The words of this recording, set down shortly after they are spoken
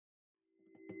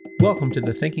Welcome to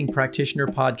the Thinking Practitioner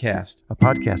Podcast, a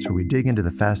podcast where we dig into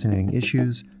the fascinating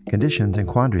issues, conditions, and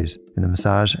quandaries in the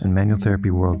massage and manual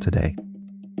therapy world today.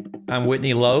 I'm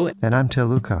Whitney Lowe. And I'm Tel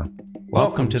Luca.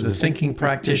 Welcome to the Thinking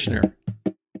Practitioner.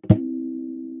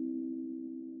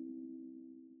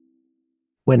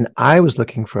 When I was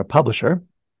looking for a publisher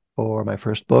for my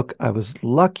first book, I was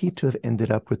lucky to have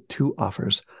ended up with two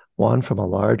offers, one from a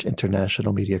large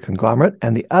international media conglomerate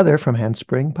and the other from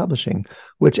Handspring Publishing,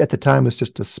 which at the time was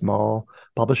just a small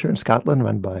publisher in Scotland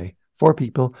run by four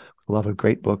people with a love of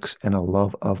great books and a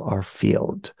love of our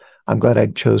field. I'm glad I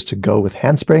chose to go with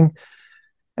Handspring,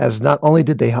 as not only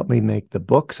did they help me make the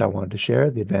books I wanted to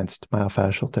share, the Advanced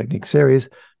Myofascial Technique series,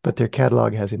 but their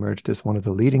catalog has emerged as one of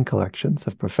the leading collections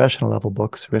of professional level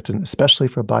books written especially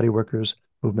for body workers,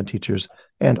 movement teachers,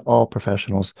 and all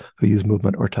professionals who use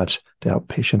movement or touch to help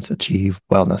patients achieve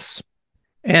wellness.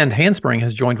 And Handspring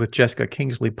has joined with Jessica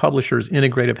Kingsley Publishers'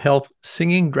 Integrative Health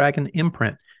Singing Dragon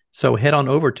imprint. So head on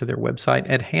over to their website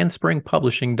at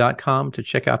handspringpublishing.com to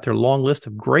check out their long list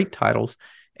of great titles,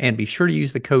 and be sure to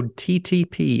use the code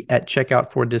TTP at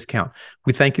checkout for a discount.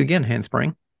 We thank you again,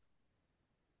 Handspring.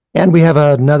 And we have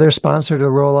another sponsor to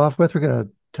roll off with. We're going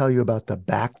to tell you about the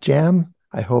Back Jam.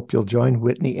 I hope you'll join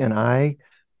Whitney and I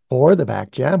for the Back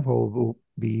Jam. We'll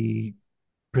be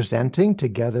presenting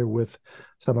together with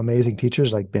some amazing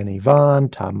teachers like Benny Vaughn,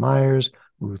 Tom Myers,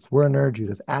 Ruth Werner,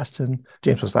 Judith Aston,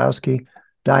 James Waslowski.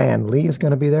 Diane Lee is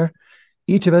going to be there.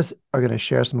 Each of us are going to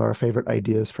share some of our favorite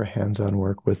ideas for hands-on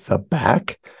work with the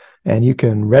back. And you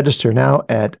can register now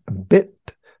at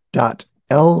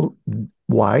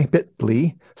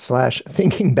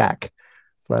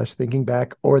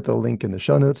bit.ly/thinkingback, or at the link in the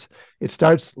show notes. It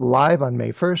starts live on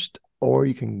May 1st, or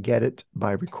you can get it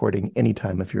by recording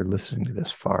anytime if you're listening to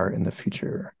this far in the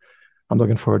future. I'm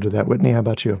looking forward to that. Whitney, how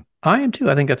about you? I am too.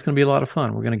 I think that's going to be a lot of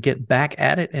fun. We're going to get back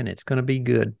at it, and it's going to be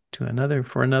good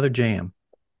for another jam.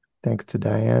 Thanks to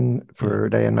Diane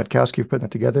Matkowski for putting that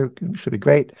together. It should be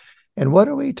great. And what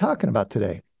are we talking about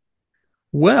today?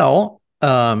 Well,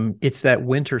 it's that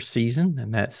winter season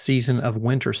and that season of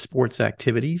winter sports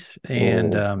activities.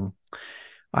 And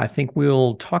I think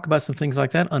we'll talk about some things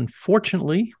like that.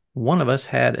 Unfortunately, one of us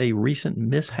had a recent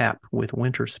mishap with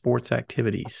winter sports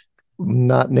activities.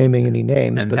 Not naming any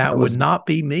names. And but that would not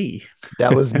be me.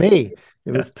 That was me.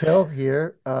 It was Tel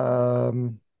here.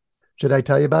 Should I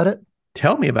tell you about it?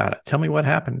 Tell me about it. Tell me what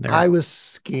happened there. I was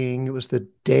skiing. It was the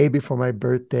day before my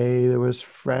birthday. There was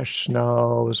fresh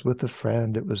snow. I was with a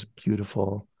friend. It was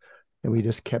beautiful. And we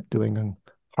just kept doing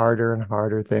harder and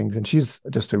harder things. And she's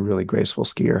just a really graceful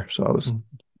skier. So I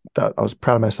was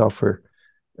proud of myself for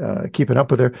keeping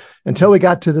up with her until we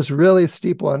got to this really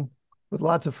steep one with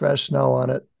lots of fresh snow on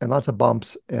it and lots of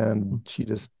bumps. And she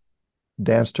just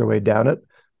danced her way down it.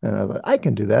 And I was like, I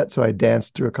can do that. So I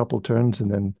danced through a couple of turns and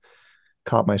then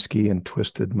caught my ski and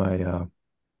twisted my leg.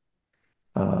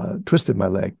 Basically.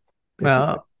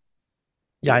 Well,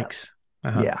 yikes!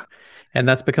 Yeah, and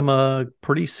that's become a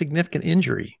pretty significant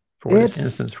injury for this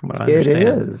instance, from what I understand. It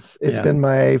is. It's been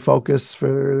my focus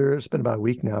it's been about a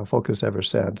week now. Focus ever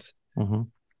since. Mm-hmm.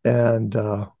 And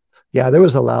there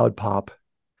was a loud pop.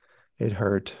 It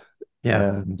hurt. Yeah,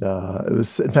 and it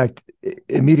was, in fact,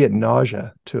 immediate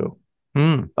nausea too.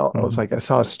 I was like, I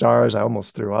saw stars. I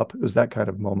almost threw up. It was that kind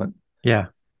of moment. Yeah.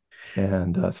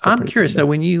 And I'm curious though,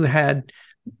 when you had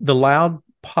the loud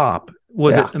pop,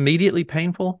 was it immediately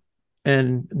painful?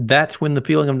 And that's when the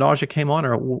feeling of nausea came on,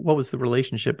 or what was the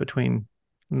relationship between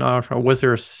nausea? Was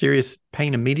there a serious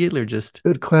pain immediately, or just?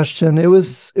 Good question. It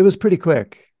was pretty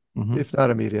quick, if not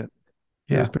immediate.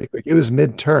 Yeah. It was pretty quick. It was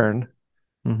mid-turn.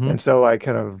 And so I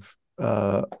kind of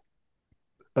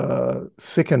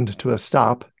sickened to a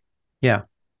stop. Yeah.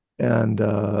 And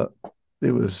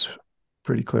it was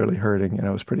pretty clearly hurting, and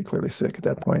I was pretty clearly sick at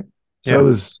that point. So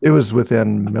it was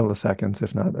within milliseconds,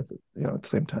 if not at the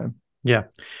same time. Yeah.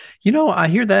 I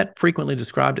hear that frequently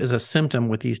described as a symptom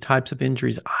with these types of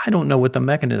injuries. I don't know what the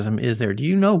mechanism is there. Do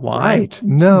you know why? Right.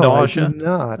 No, nausea I do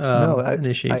not.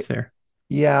 Initiates there.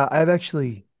 Yeah, I've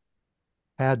actually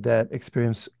had that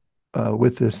experience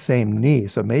with the same knee.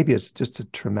 So maybe it's just a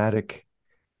traumatic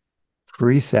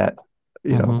reset,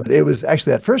 but it was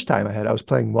actually that first time I was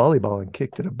playing volleyball and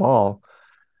kicked at a ball.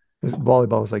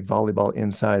 Volleyball is like volleyball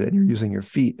inside, and you're using your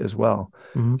feet as well.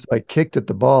 So I kicked at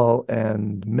the ball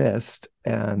and missed,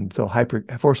 and so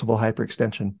forcible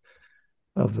hyperextension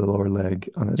of the lower leg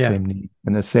on that same knee,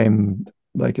 and the same,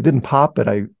 like, it didn't pop, but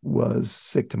I was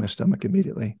sick to my stomach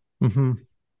immediately.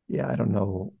 Yeah, I don't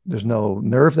know. There's no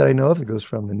nerve that I know of that goes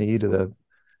from the knee to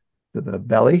the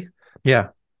belly. Yeah,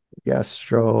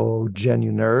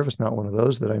 gastrogenu nerve. It's not one of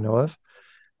those that I know of,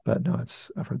 but no,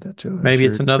 I've heard that too. Maybe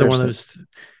it's another one of those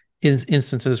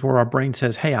instances where our brain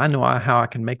says, hey, I know how I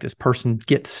can make this person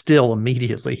get still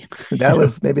immediately.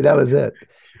 Maybe that was it.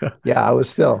 Yeah, I was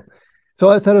still. So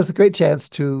I thought it was a great chance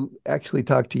to actually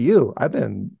talk to you. I've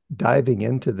been diving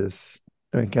into this,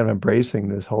 kind of embracing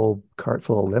this whole cart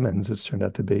full of lemons. It's turned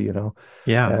out to be,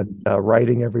 Yeah. and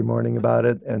writing every morning about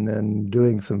it, and then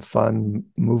doing some fun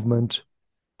movement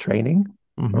training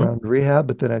around rehab.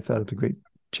 But then I thought it was a great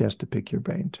chance to pick your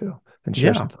brain too and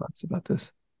share some thoughts about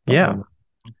this. Yeah.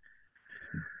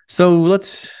 So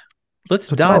let's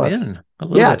dive in a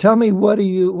little bit. Tell me, what do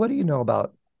you know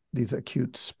about these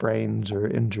acute sprains or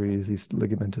injuries, these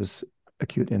ligamentous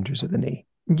acute injuries of the knee?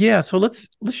 Yeah, so let's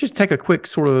just take a quick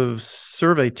sort of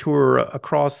survey tour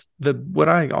across what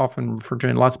I often refer to,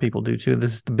 and lots of people do too.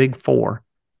 This is the big four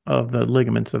of the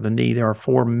ligaments of the knee. There are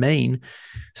four main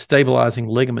stabilizing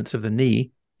ligaments of the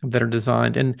knee that are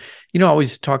designed, and I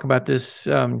always talk about this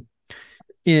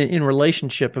in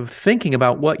relationship of thinking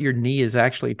about what your knee is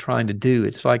actually trying to do.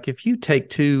 It's like if you take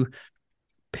two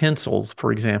pencils,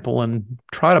 for example, and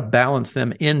try to balance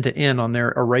them end to end on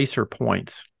their eraser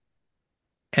points,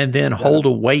 and then hold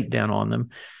a weight down on them.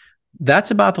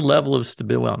 That's about the level of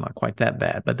stability. Well, not quite that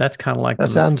bad, but that's kind of like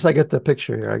sounds like I get the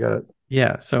picture here. I got it.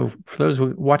 Yeah. So for those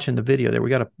watching the video there, we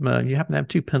got you happen to have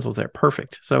two pencils there.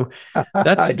 Perfect. So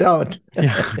that's I don't.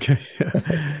 Yeah. Okay.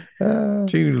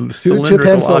 Two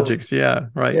cylindrical objects. Yeah.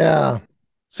 Right. Yeah.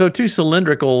 So two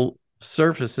cylindrical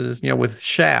surfaces, with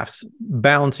shafts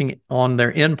balancing on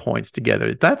their endpoints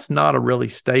together. That's not a really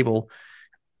stable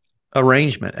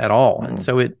arrangement at all. And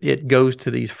so it goes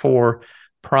to these four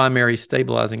primary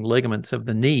stabilizing ligaments of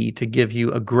the knee to give you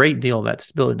a great deal of that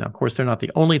stability. Now, of course, they're not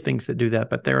the only things that do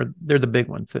that, but they're the big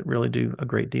ones that really do a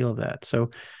great deal of that. So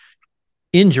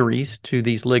injuries to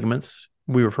these ligaments,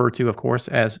 we refer to, of course,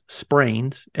 as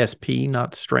sprains, SP,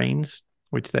 not strains,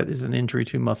 which that is an injury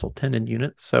to muscle tendon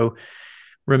units. So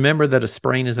remember that a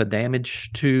sprain is a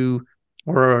damage to,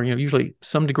 or usually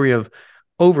some degree of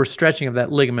overstretching of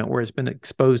that ligament where it's been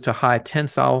exposed to high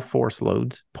tensile force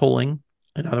loads, pulling,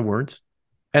 in other words.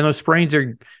 And those sprains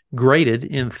are graded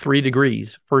in 3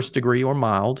 degrees: first degree or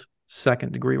mild,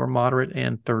 second degree or moderate,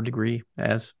 and third degree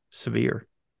as severe.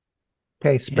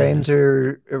 Okay, sprains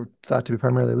are thought to be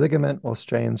primarily ligament, while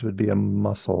strains would be a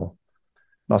myofascial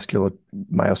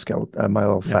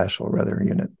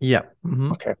unit. Yeah.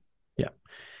 Mm-hmm. Okay. Yeah.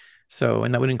 So,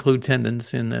 and that would include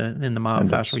tendons in the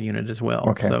myofascial unit as well.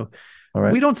 Okay. So all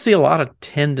right. We don't see a lot of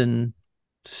tendon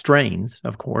strains,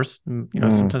 of course.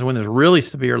 Sometimes when there's really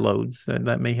severe loads,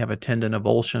 that may have a tendon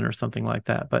avulsion or something like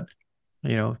that. But,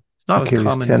 it's not as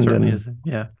common certainly as,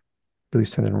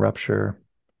 Achilles tendon rupture.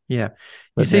 Yeah.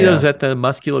 You see those at the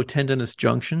musculotendinous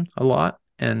junction a lot,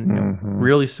 and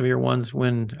really severe ones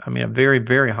when, a very,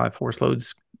 very high force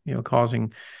loads,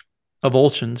 causing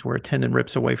avulsions where a tendon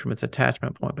rips away from its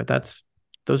attachment point. But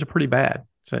those are pretty bad.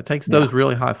 So it takes those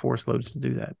really high force loads to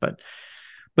do that. But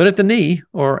at the knee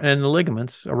and the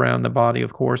ligaments around the body,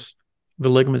 of course, the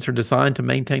ligaments are designed to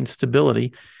maintain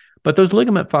stability, but those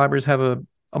ligament fibers have a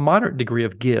moderate degree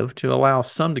of give to allow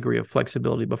some degree of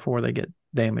flexibility before they get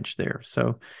damaged there.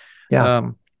 So,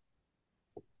 and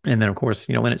then of course,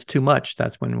 when it's too much,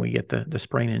 that's when we get the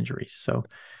sprain injuries. So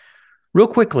real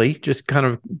quickly, just kind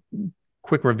of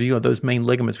quick review of those main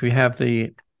ligaments. We have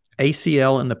the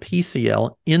ACL and the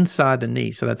PCL inside the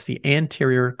knee. So that's the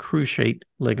anterior cruciate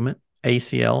ligament,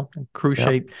 ACL,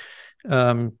 cruciate.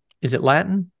 Is it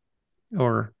Latin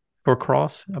or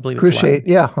cross? I believe cruciate.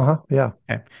 It's Latin. Yeah.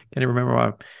 Okay. Can't even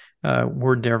remember my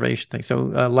word derivation thing. So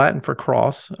Latin for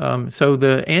cross. So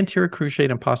the anterior cruciate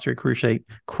and posterior cruciate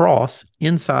cross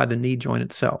inside the knee joint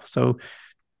itself. So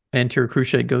anterior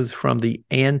cruciate goes from the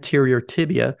anterior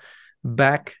tibia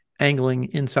back angling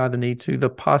inside the knee to the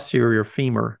posterior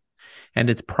femur. And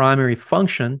its primary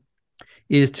function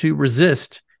is to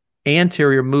resist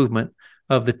anterior movement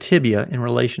of the tibia in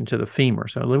relation to the femur.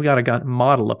 So we got a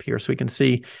model up here so we can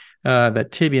see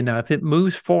that tibia. Now, if it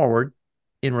moves forward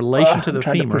in relation to the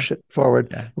femur, to push it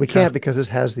forward. We can't because this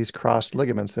has these crossed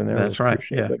ligaments in there. That's right.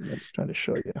 Yeah. Ligaments, trying to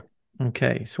show you.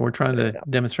 Okay, so we're trying to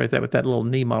demonstrate that with that little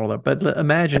knee model there. But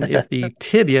imagine if the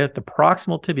tibia, the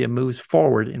proximal tibia, moves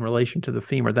forward in relation to the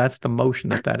femur. That's the motion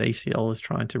that ACL is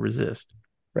trying to resist.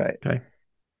 Right. Okay.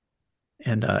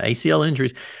 And ACL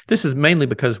injuries, this is mainly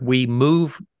because we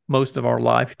move most of our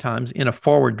lifetimes in a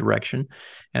forward direction.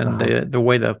 And the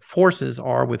way the forces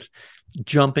are with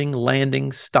jumping,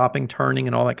 landing, stopping, turning,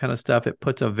 and all that kind of stuff, it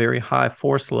puts a very high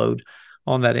force load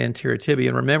on that anterior tibia.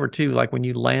 And remember too, like when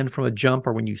you land from a jump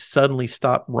or when you suddenly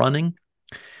stop running,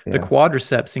 the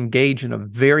quadriceps engage in a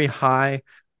very high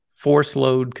force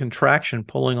load contraction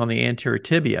pulling on the anterior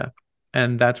tibia.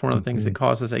 And that's one of the things that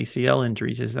causes ACL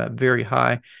injuries, is that very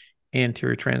high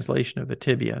anterior translation of the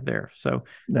tibia there. So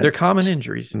they're common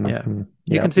injuries. Yeah.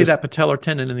 You can see that patellar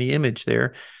tendon in the image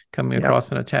there coming across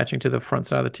and attaching to the front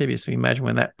side of the tibia. So you imagine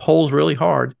when that pulls really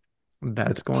hard,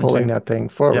 that's going pulling that thing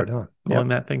forward, huh? Pulling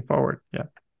that thing forward. Yeah.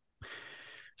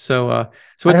 So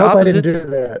it's I hope opposite. I didn't do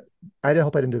that. I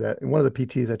hope I didn't do that. And one of the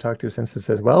PTs I talked to since it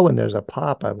says, well, when there's a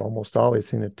pop, I've almost always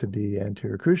seen it to be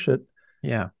anterior cruciate.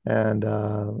 Yeah. And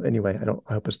anyway,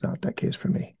 I hope it's not that case for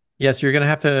me. Yes, you're going to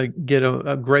have to get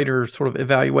a greater sort of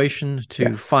evaluation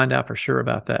to find out for sure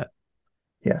about that.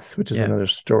 Yes, which is another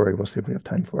story. We'll see if we have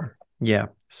time for. Yeah.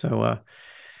 So,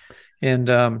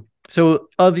 so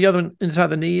the other inside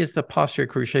the knee is the posterior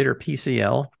cruciate, or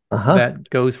PCL. That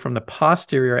goes from the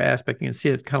posterior aspect. You can see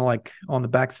it's kind of like on the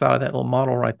back side of that little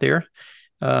model right there.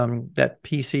 That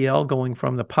PCL going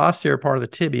from the posterior part of the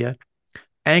tibia,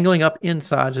 angling up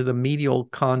inside to the medial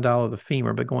condyle of the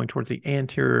femur, but going towards the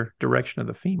anterior direction of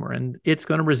the femur. And it's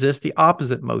going to resist the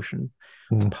opposite motion,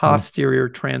 posterior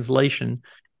translation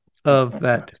of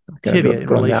that tibia in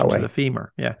relation to the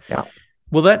femur. Yeah.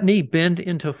 Will that knee bend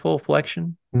into full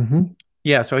flexion?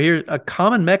 Yeah. So here's a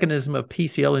common mechanism of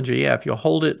PCL injury. Yeah. If you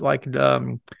hold it like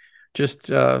just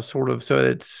sort of so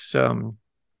it's a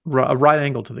right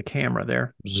angle to the camera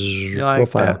there, like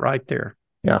that right there.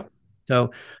 Yeah.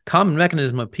 So common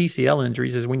mechanism of PCL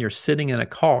injuries is when you're sitting in a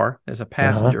car as a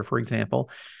passenger, for example,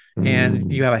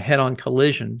 and you have a head-on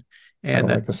collision, and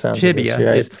the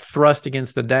tibia is thrust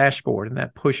against the dashboard, and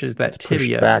that pushes that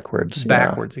tibia backwards.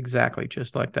 Exactly,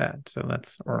 just like that. So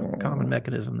that's our common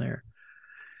mechanism there.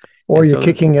 Or you're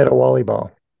kicking at a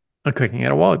volleyball. Kicking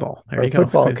at a volleyball. There you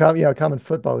go. Common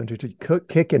football injury.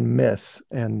 Kick and miss,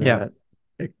 and that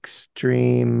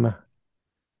extreme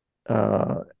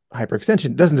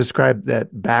hyperextension doesn't describe that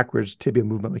backwards tibia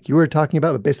movement like you were talking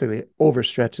about, but basically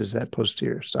overstretches that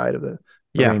posterior side of the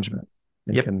arrangement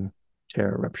and can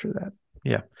tear or rupture that.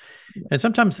 Yeah. And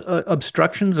sometimes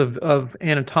obstructions of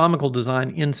anatomical design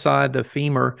inside the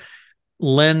femur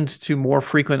lend to more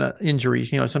frequent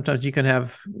injuries. Sometimes you can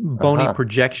have bony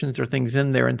projections or things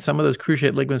in there, and some of those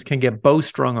cruciate ligaments can get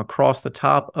bowstrung across the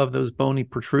top of those bony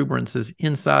protuberances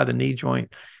inside the knee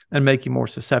joint and make you more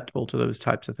susceptible to those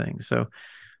types of things. So,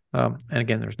 and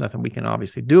again, there's nothing we can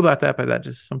obviously do about that, but that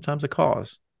is sometimes a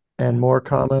cause. And more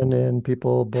common in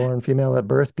people born female at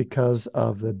birth because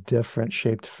of the different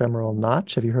shaped femoral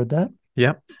notch. Have you heard that?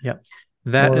 Yep.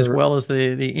 That, as well as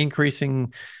the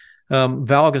increasing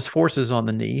valgus forces on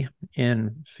the knee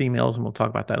in females, and we'll talk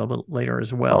about that a little bit later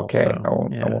as well. Okay, so, I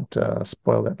won't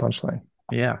spoil that punchline.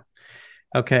 Yeah.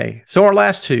 Okay, so our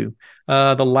last two,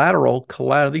 the lateral,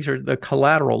 collateral. These are the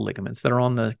collateral ligaments that are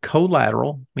on the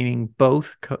collateral, meaning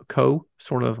both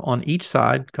sort of on each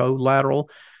side, collateral.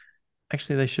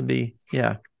 Actually, they should be, it's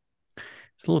a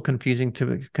little confusing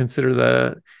to consider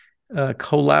the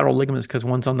collateral ligaments because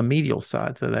one's on the medial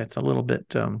side, so that's a little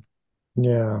bit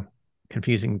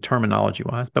confusing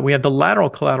terminology-wise. But we have the lateral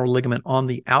collateral ligament on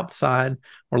the outside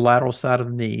or lateral side of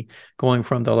the knee, going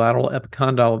from the lateral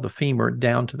epicondyle of the femur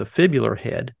down to the fibular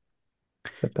head.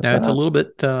 Now, it's a little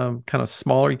bit kind of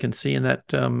smaller. You can see in that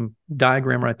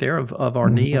diagram right there of our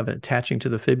knee, of it attaching to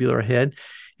the fibular head.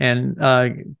 And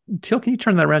Till, can you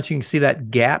turn that around so you can see that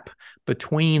gap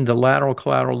between the lateral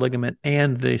collateral ligament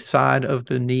and the side of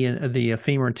the knee and the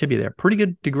femur and tibia there? Pretty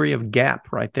good degree of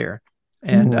gap right there.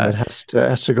 And it has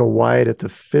to go wide at the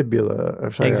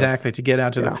fibula. Exactly, to get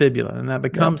out to the fibula. And that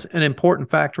becomes an important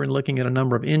factor in looking at a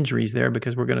number of injuries there,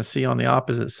 because we're going to see on the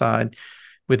opposite side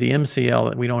with the MCL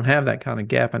that we don't have that kind of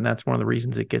gap. And that's one of the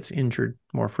reasons it gets injured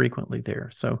more frequently there.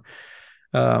 So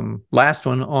last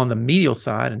one on the medial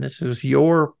side, and this is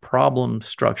your problem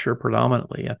structure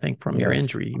predominantly, I think, from your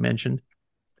injury you mentioned,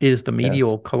 is the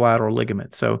medial collateral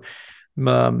ligament. So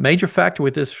major factor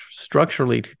with this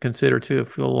structurally to consider too,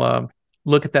 if you'll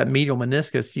look at that medial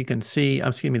meniscus, you can see,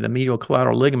 the medial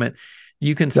collateral ligament,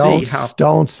 you can see how...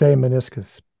 Don't say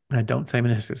meniscus. I don't say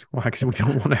meniscus. Why? Because we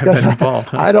don't want to have that involved.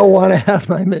 Huh? I don't want to have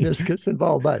my meniscus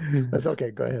involved, but that's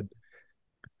okay. Go ahead.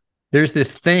 There's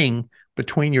this thing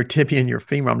between your tibia and your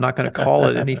femur. I'm not going to call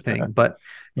it anything, but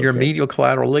your medial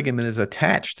collateral ligament is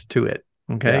attached to it.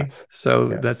 Okay. Yes. So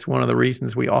that's one of the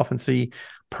reasons we often see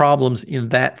problems in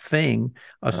that thing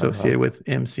associated with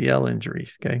MCL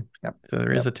injuries. Okay. Yep. So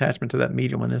there is attachment to that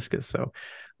medial meniscus. So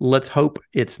let's hope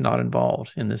it's not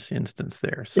involved in this instance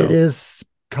there. So it is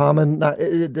common.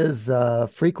 It is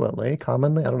commonly,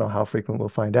 I don't know how frequent, we'll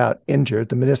find out, injured.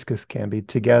 The meniscus can be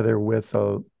together with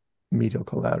a medial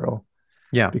collateral.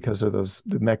 Yeah. Because of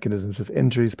the mechanisms of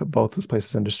injuries, but both those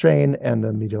places under strain, and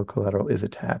the medial collateral is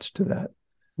attached to that.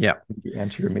 Yeah. The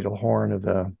anterior medial horn of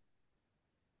the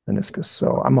meniscus.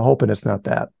 So I'm hoping it's not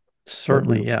that.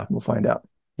 Certainly, We'll find out.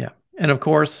 Yeah. And of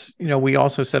course, we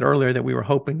also said earlier that we were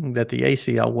hoping that the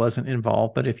ACL wasn't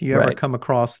involved. But if you ever come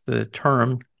across the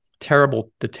term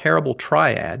the terrible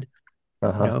triad,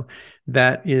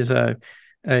 that is a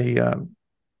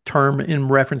term in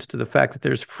reference to the fact that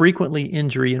there's frequently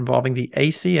injury involving the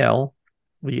ACL,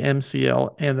 the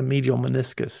MCL, and the medial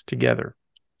meniscus together.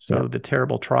 So the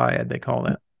terrible triad, they call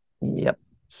that. Yep.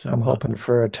 So I'm hoping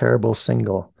for a terrible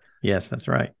single. Yes, that's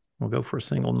right. We'll go for a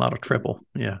single, not a triple.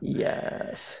 Yeah.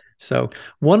 Yes. So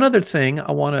one other thing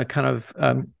I want to kind of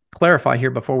clarify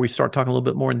here before we start talking a little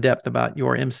bit more in depth about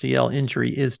your MCL injury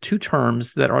is two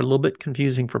terms that are a little bit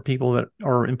confusing for people that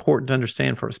are important to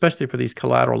understand, especially for these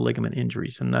collateral ligament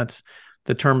injuries. And that's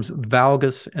the terms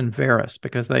valgus and varus,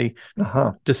 because they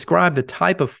describe the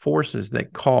type of forces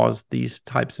that cause these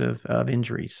types of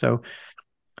injuries. So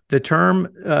the term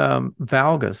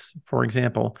valgus, for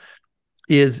example,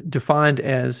 is defined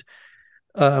as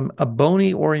a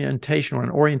bony orientation, or an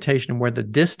orientation where the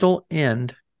distal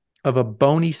end of a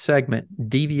bony segment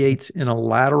deviates in a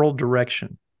lateral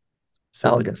direction.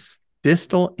 So valgus. The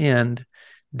distal end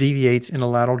deviates in a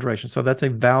lateral direction. So that's a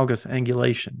valgus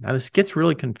angulation. Now, this gets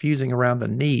really confusing around the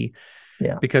knee,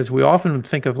 because we often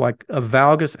think of like a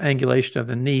valgus angulation of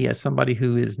the knee as somebody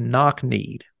who is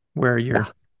knock-kneed, where your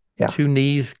two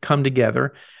knees come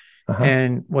together.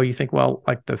 And you think,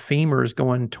 like the femur is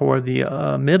going toward the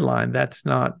midline. That's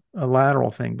not a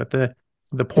lateral thing. But the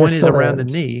point is around the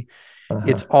knee,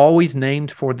 it's always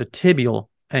named for the tibial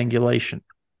angulation.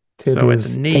 Tibias so at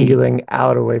the knee, angling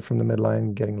out away from the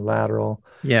midline, getting lateral.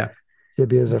 Yeah.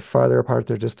 Tibias are farther apart,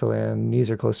 their distal end. Knees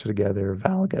are closer together,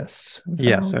 valgus.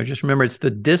 Yeah, so just remember, it's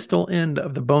the distal end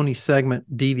of the bony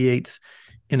segment deviates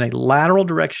in a lateral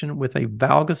direction with a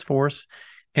valgus force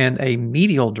and a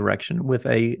medial direction with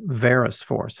a varus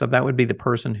force. So that would be the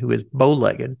person who is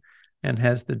bow-legged and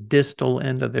has the distal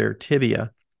end of their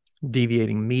tibia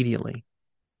deviating medially.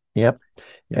 Yep.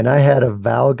 And I had a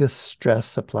valgus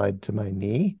stress applied to my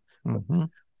knee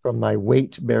from my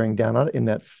weight bearing down on it in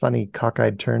that funny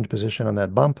cockeyed turned position on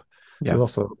that bump. Yeah. So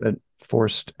also a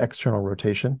forced external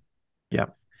rotation. Yeah.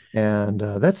 And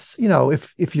that's,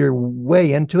 if you're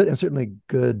way into it, and certainly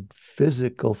good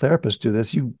physical therapists do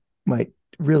this, you might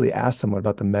really ask someone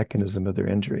about the mechanism of their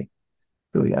injury,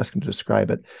 really ask them to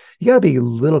describe it. You got to be a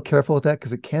little careful with that,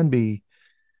 because it can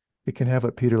have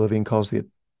what Peter Levine calls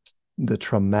the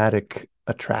traumatic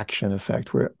attraction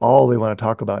effect, where all they want to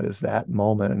talk about is that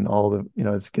moment, and all the,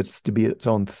 it gets to be its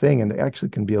own thing. And it actually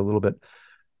can be a little bit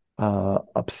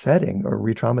upsetting or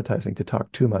re-traumatizing to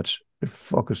talk too much,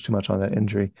 focus too much on that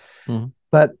injury.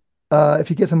 But if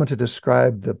you get someone to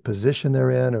describe the position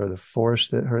they're in or the force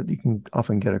that hurt, you can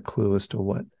often get a clue as to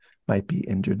what might be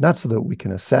injured. Not so that we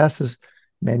can assess as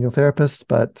manual therapists,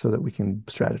 but so that we can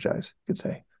strategize, you could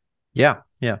say. Yeah.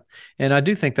 And I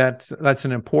do think that's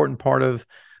an important part of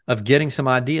getting some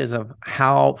ideas of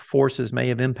how forces may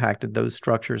have impacted those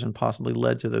structures and possibly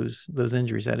led to those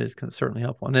injuries. That is certainly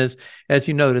helpful. And as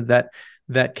you noted,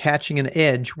 that catching an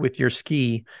edge with your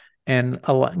ski and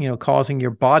causing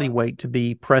your body weight to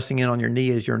be pressing in on your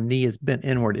knee as your knee is bent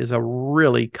inward is a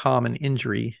really common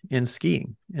injury in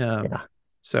skiing.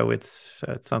 So it's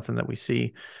something that we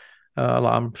see a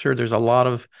lot. I'm sure there's a lot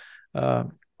of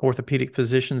orthopedic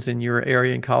physicians in your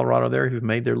area in Colorado there who've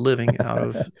made their living out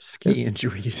of ski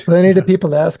injuries. Plenty of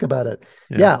people to ask about it.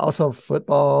 Yeah. Also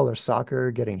football or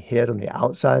soccer, getting hit on the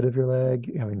outside of your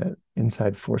leg, having that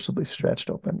inside forcibly stretched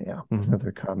open. Yeah. That's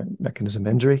another common mechanism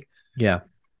injury. Yeah.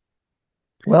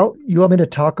 Well, you want me to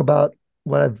talk about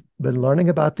what I've been learning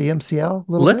about the MCL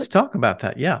a little Let's bit? talk about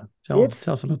that. Yeah. Tell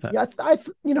us about that.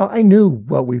 Yeah, I knew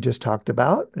what we've just talked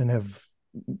about and have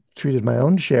treated my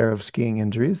own share of skiing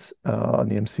injuries on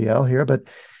the MCL here. But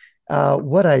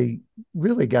what I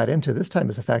really got into this time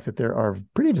is the fact that there are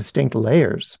pretty distinct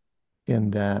layers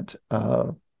in that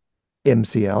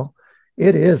MCL.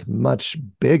 It is much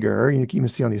bigger. You can even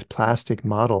see on these plastic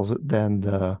models than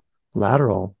the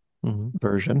lateral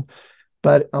version.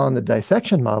 But on the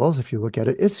dissection models, if you look at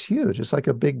it, it's huge. It's like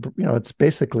a big, it's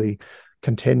basically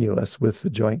continuous with the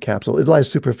joint capsule. It lies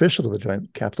superficial to the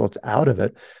joint capsule. It's out of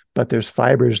it, but there's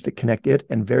fibers that connect it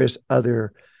and various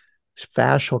other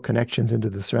fascial connections into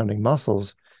the surrounding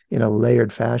muscles in a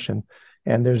layered fashion.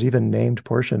 And there's even named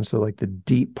portions. So like the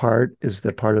deep part is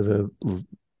the part of the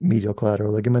medial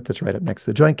collateral ligament that's right up next to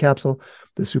the joint capsule.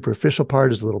 The superficial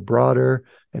part is a little broader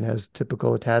and has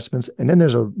typical attachments. And then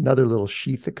there's another little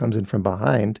sheath that comes in from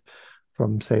behind,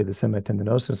 from say the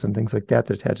semitendinosus and things like that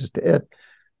attaches to it,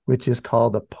 which is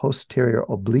called the posterior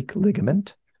oblique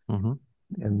ligament.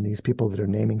 And these people that are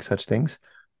naming such things.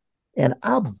 And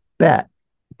I'll bet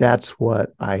that's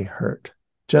what I heard,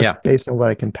 just based on what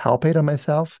I can palpate on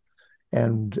myself.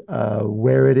 and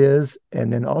where it is,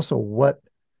 and then also what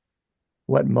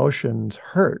motions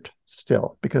hurt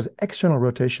still, because external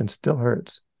rotation still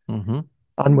hurts,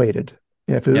 unweighted.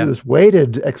 If it was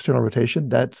weighted external rotation,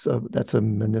 that's a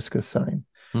meniscus sign.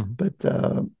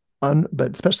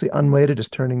 But especially unweighted,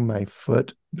 just turning my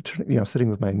foot, sitting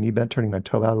with my knee bent, turning my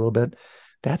toe out a little bit,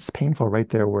 that's painful right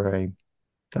there where I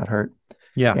got hurt.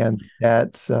 Yeah. And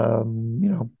that's,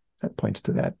 that points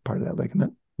to that part of that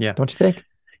ligament. Yeah. Don't you think?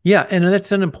 Yeah. And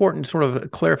that's an important sort of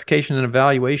clarification and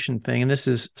evaluation thing. And this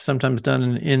is sometimes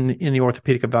done in the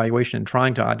orthopedic evaluation,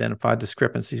 trying to identify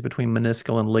discrepancies between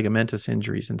meniscal and ligamentous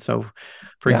injuries. And so,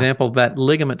 for example, that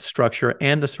ligament structure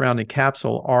and the surrounding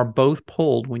capsule are both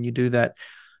pulled when you do that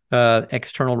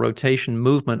external rotation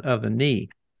movement of the knee,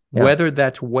 whether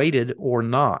that's weighted or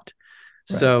not.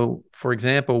 Right. So, for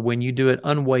example, when you do it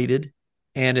unweighted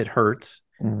and it hurts,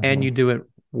 and you do it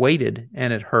weighted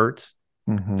and it hurts,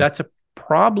 that's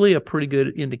probably a pretty good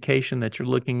indication that you're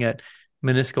looking at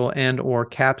meniscal and or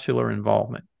capsular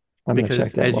involvement.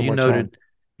 Because as you noted,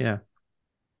 all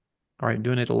right,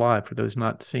 doing it live for those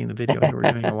not seeing the video, we're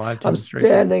doing a live demonstration.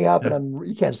 I'm standing up and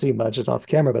you can't see much, it's off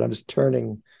camera, but I'm just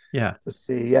turning to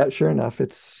see. Yeah, sure enough,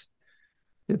 it's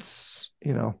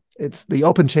the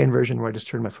open chain version where I just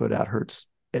turn my foot out hurts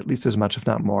at least as much, if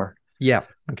not more. Yeah.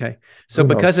 Okay. So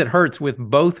because it hurts with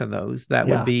both of those, that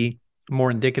would be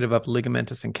more indicative of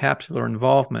ligamentous and capsular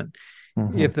involvement.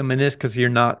 If the meniscus, you're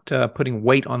not putting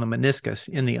weight on the meniscus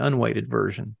in the unweighted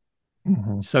version.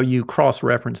 So you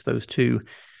cross-reference those two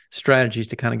strategies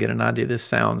to kind of get an idea. This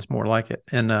sounds more like it.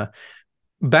 And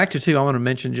back to I want to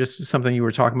mention just something you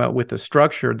were talking about with the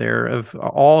structure there of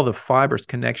all the fibrous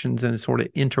connections and sort of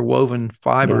interwoven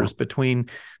fibers between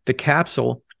the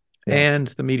capsule and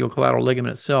the medial collateral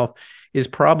ligament itself is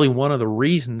probably one of the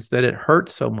reasons that it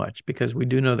hurts so much, because we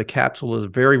do know the capsule is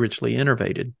very richly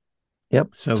innervated.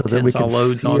 So tensile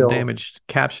loads on damaged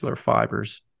capsular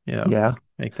fibers,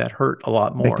 make that hurt a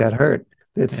lot more. Make that hurt.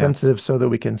 It's sensitive so that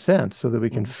we can sense, so that we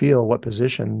can feel what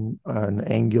position an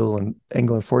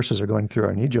angular forces are going through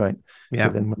our knee joint. So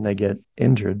then when they get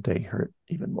injured, they hurt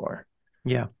even more.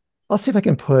 I'll see if I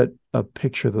can put a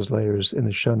picture of those layers in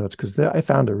the show notes, because I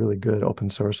found a really good open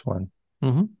source one.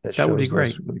 That would be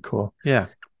great. Really cool. Yeah.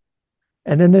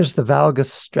 And then there's the valgus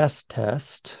stress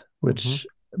test, which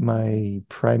my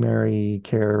primary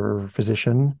care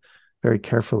physician very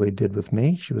carefully did with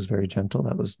me. She was very gentle.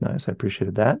 That was nice. I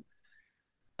appreciated that.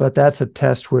 But that's a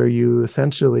test where you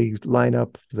essentially line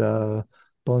up the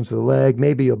bones of the leg.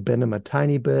 Maybe you'll bend them a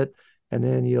tiny bit, and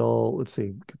then let's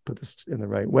see, put this in the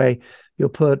right way. You'll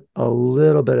put a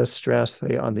little bit of stress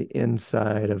on the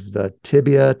inside of the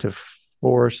tibia to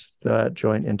force that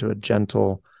joint into a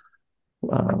gentle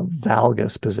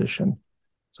valgus position.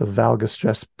 So valgus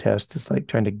stress test is like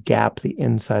trying to gap the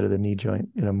inside of the knee joint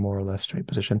in a more or less straight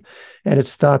position. And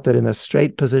it's thought that in a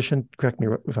straight position, correct me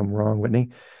if I'm wrong, Whitney,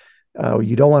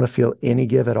 you don't want to feel any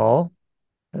give at all.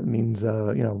 That means,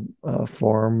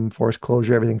 force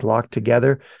closure, everything's locked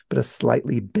together, but a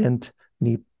slightly bent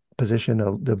knee position,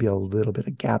 there'll be a little bit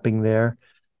of gapping there.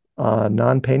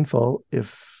 Non-painful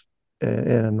if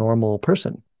in a normal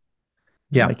person.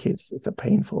 In my case, it's a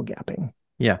painful gapping.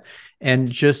 Yeah. And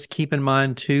just keep in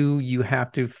mind too, you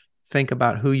have to think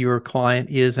about who your client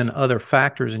is and other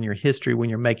factors in your history when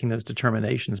you're making those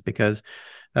determinations, because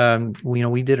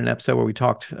we did an episode where we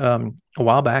talked a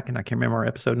while back, and I can't remember our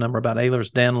episode number, about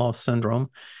Ehlers-Danlos syndrome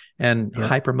and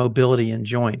hypermobility in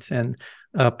joints. And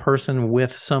a person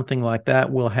with something like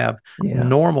that will have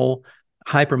normal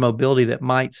hypermobility that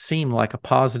might seem like a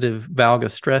positive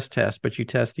valgus stress test, but you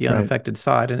test the unaffected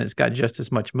side and it's got just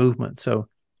as much movement. So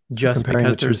just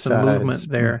because there's some movement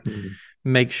there,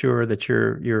 make sure that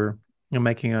you're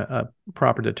making a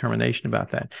proper determination about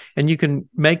that. And you can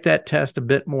make that test a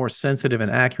bit more sensitive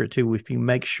and accurate too if you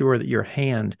make sure that your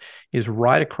hand is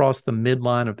right across the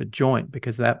midline of the joint,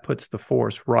 because that puts the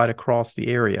force right across the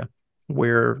area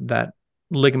where that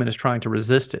ligament is trying to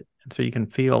resist it. And so you can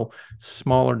feel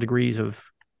smaller degrees of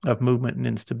movement and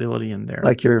instability in there.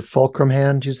 Like your fulcrum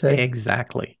hand, you say?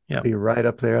 Exactly. Yeah. Be right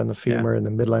up there on the femur in the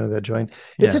midline of that joint.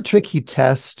 It's a tricky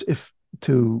test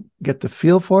to get the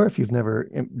feel for if you've never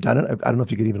done it. I don't know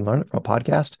if you could even learn it from a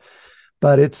podcast,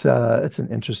 but it's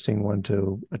an interesting one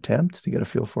to attempt to get a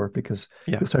feel for it, because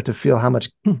you start to feel how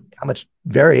much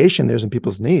variation there's in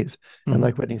people's knees. And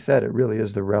like Whitney said, it really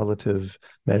is the relative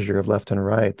measure of left and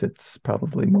right that's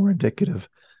probably more indicative,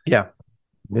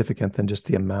 significant than just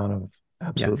the amount of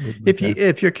absolutely.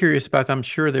 If you're curious about that, I'm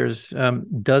sure there's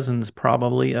dozens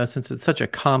probably, since it's such a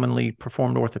commonly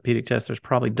performed orthopedic test, there's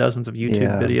probably dozens of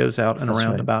YouTube videos out and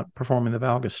around about performing the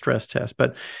valgus stress test.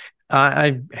 But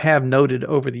I have noted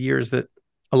over the years that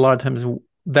a lot of times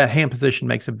that hand position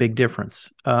makes a big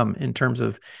difference in terms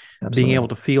of Absolutely. being able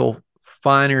to feel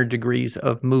finer degrees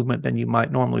of movement than you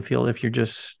might normally feel if you're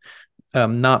just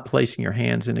not placing your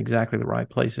hands in exactly the right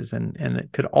places, and it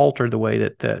could alter the way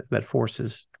that force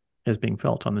is being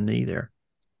felt on the knee there.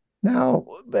 Now,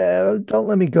 don't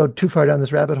let me go too far down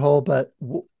this rabbit hole, but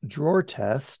drawer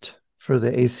test for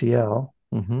the ACL,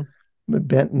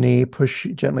 bent knee,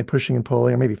 gently pushing and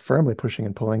pulling, or maybe firmly pushing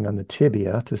and pulling on the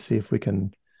tibia to see if we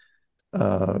can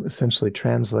essentially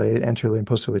translate, anteriorly and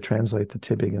posteriorly translate the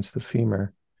tibia against the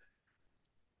femur.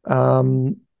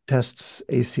 Tests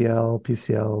ACL,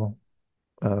 PCL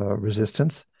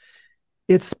resistance.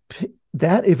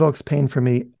 That evokes pain for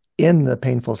me in the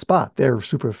painful spot. They're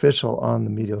superficial on the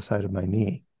medial side of my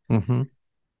knee.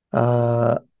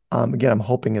 Again, I'm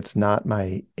hoping it's not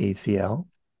my ACL.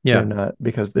 Yeah.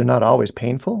 Because they're not always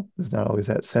painful. There's not always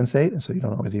that sensate. And so you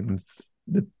don't always even,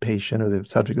 the patient or the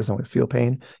subject doesn't always feel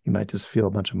pain. You might just feel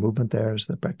a bunch of movement there as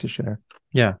the practitioner.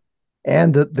 Yeah.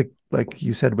 And the like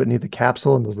you said, Whitney, the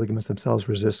capsule and those ligaments themselves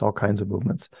resist all kinds of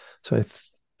movements. So I'm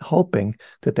hoping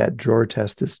that drawer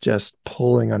test is just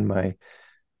pulling on my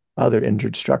other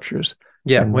injured structures.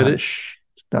 Yeah. And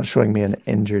not showing me an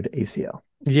injured ACL.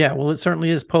 Yeah. Well, it certainly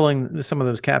is pulling some of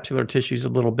those capsular tissues a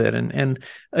little bit. And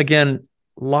again,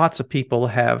 lots of people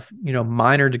have,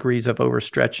 minor degrees of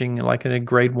overstretching, like in a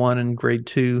grade 1 and grade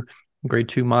 2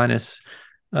 minus,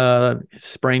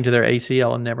 sprain to their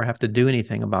ACL and never have to do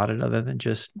anything about it other than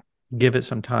just give it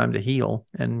some time to heal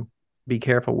and be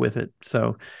careful with it.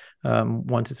 So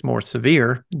once it's more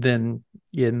severe, then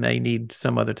it may need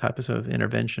some other type of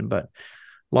intervention. But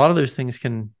a lot of those things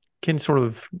can sort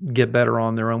of get better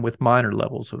on their own with minor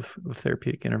levels of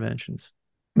therapeutic interventions.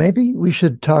 Maybe we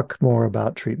should talk more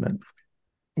about treatment.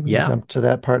 Yeah. Jump to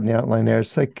that part in the outline there.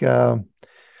 It's like in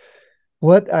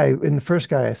the first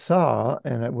guy I saw,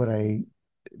 and what I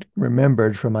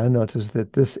remembered from my notes is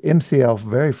that this MCL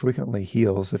very frequently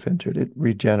heals if injured. It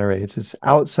regenerates. It's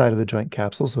outside of the joint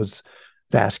capsule, so it's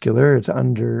vascular. It's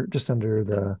just under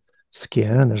the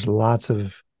skin, and there's lots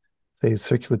of, say,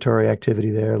 circulatory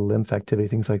activity there, lymph activity,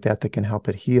 things like that can help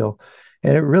it heal.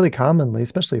 And it really commonly,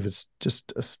 especially if it's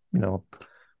just a,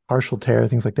 partial tear,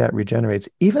 things like that, regenerates.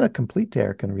 Even a complete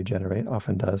tear can regenerate,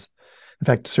 often does. In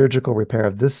fact, surgical repair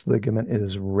of this ligament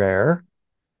is rare.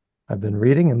 I've been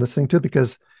reading and listening to it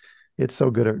because it's so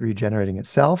good at regenerating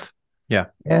itself. Yeah.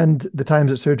 And the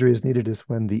times that surgery is needed is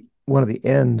when one of the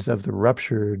ends of the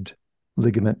ruptured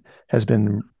ligament has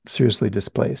been seriously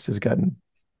displaced, has gotten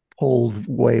pulled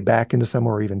way back into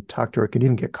somewhere, or even tucked, or it can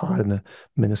even get caught in the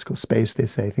meniscal space, they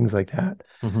say, things like that.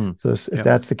 So if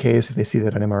that's the case, if they see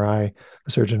that on MRI,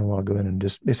 the surgeon will go in and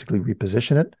just basically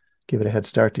reposition it, give it a head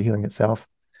start to healing itself.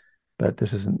 But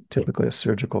this isn't typically a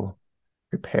surgical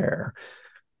repair.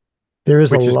 There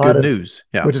is which is good news.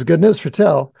 Yeah. Which is good news for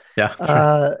Till. Yeah.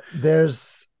 Sure.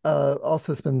 There's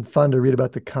also, it's been fun to read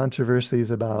about the controversies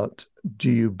about,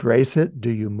 do you brace it? Do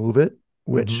you move it?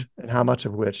 Which and how much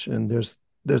of which? And there's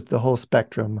the whole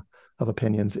spectrum of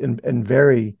opinions, and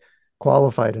very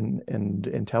qualified and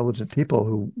intelligent people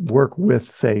who work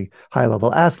with, say,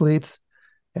 high-level athletes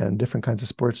and different kinds of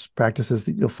sports practices,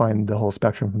 that you'll find the whole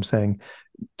spectrum from saying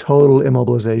total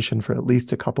immobilization for at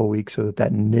least a couple of weeks so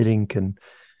that knitting can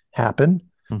happen,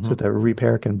 so that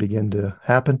repair can begin to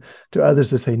happen, to others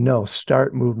that say, no,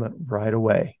 start movement right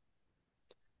away.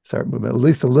 Start movement, at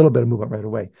least a little bit of movement right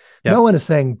away. Yeah. No one is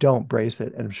saying don't brace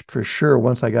it. And for sure,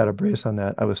 once I got a brace on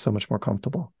that, I was so much more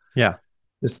comfortable. Yeah.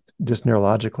 Just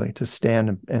neurologically, to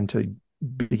stand and to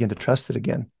begin to trust it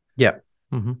again. Yeah.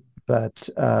 But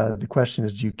the question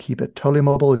is, do you keep it totally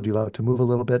mobile, or do you allow it to move a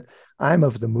little bit? I'm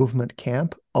of the movement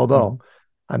camp, although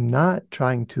I'm not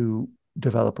trying to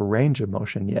develop a range of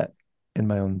motion yet in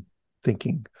my own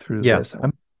thinking through this.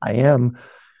 I am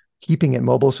keeping it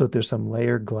mobile so that there's some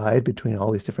layered glide between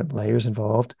all these different layers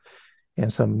involved,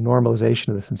 and some normalization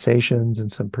of the sensations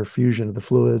and some perfusion of the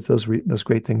fluids, those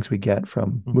great things we get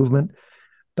from movement,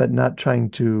 but not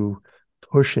trying to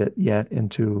push it yet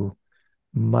into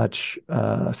much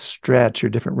stretch or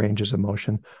different ranges of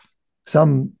motion.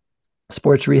 Some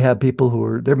sports rehab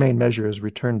people their main measure is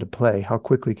return to play. How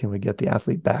quickly can we get the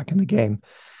athlete back in the game?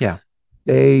 Yeah.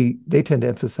 They tend to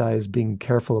emphasize being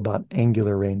careful about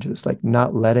angular ranges, like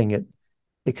not letting it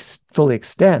fully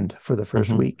extend for the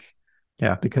first week.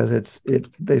 Yeah. Because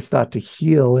they start to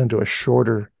heal into a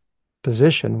shorter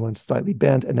position when slightly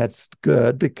bent. And that's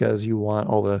good because you want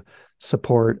all the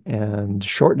support and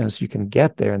shortness you can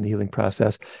get there in the healing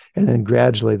process. And then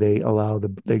gradually they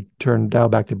dial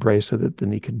back the brace so that the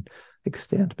knee can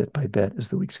extend bit by bit as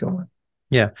the weeks go on.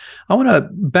 Yeah. I want to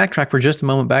backtrack for just a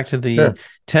moment back to the Sure.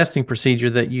 testing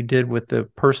procedure that you did with the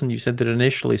person you said that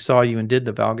initially saw you and did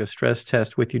the valgus stress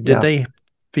test with you. Did Yeah. they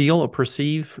feel or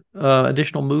perceive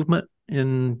additional movement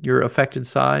in your affected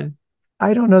side?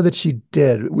 I don't know that she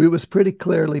did. It was pretty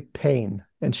clearly pain,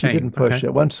 and she Pain. didn't push Okay.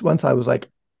 it. Once I was like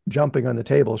jumping on the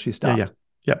table, she Yeah. Yeah. stopped.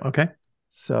 Yeah. Okay.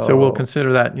 So we'll So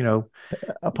consider that,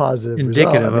 a positive result. I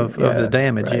indicative mean, of the yeah,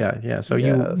 damage. right. Yeah. Yeah. So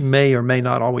you Yes. may or may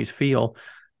not always feel.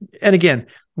 And again,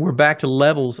 we're back to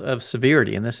levels of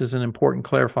severity. And this is an important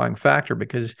clarifying factor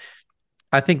because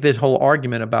I think this whole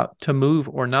argument about to move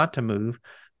or not to move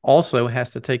also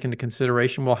has to take into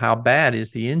consideration, well, how bad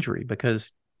is the injury?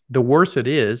 Because the worse it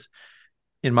is,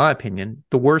 in my opinion,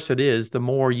 the worse it is, the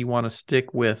more you want to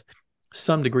stick with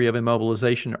some degree of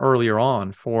immobilization earlier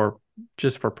on for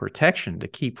just for protection to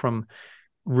keep from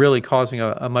really causing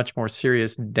a much more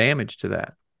serious damage to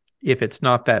that. If it's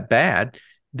not that bad,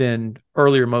 then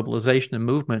earlier mobilization and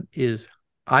movement is,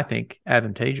 I think,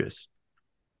 advantageous.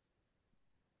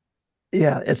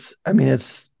 Yeah,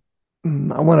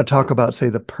 I want to talk about, say,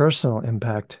 the personal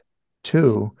impact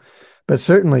too, but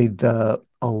certainly the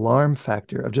alarm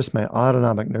factor of just my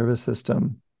autonomic nervous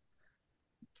system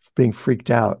being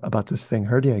freaked out about this thing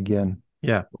hurting again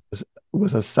Yeah.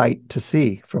 was a sight to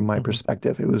see from my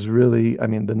perspective. It was really, I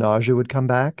mean, the nausea would come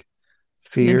back,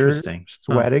 fear, Interesting.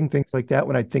 sweating, things like that.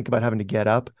 When I think about having to get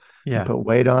up and Yeah. put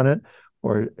weight on it,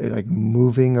 or like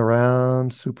moving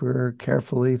around super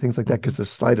carefully, things like that, because the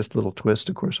slightest little twist,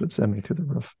 of course, would send me through the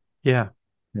roof. Yeah.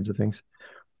 Kinds of things.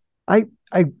 I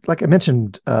like I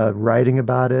mentioned, writing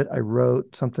about it. I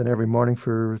wrote something every morning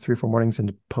for 3 or 4 mornings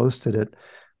and posted it.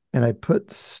 And I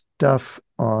put stuff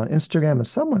on Instagram, and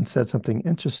someone said something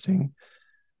interesting.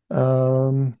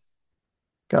 Um,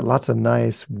 got lots of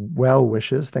nice well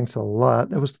wishes. Thanks a lot.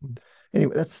 That was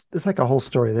anyway. It's like a whole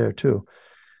story there too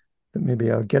that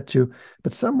maybe I'll get to.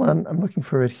 But someone, I'm looking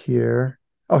for it here.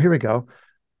 Oh, here we go.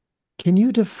 Can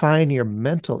you define your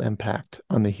mental impact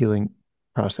on the healing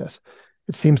process?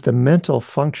 It seems the mental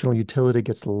functional utility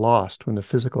gets lost when the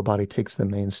physical body takes the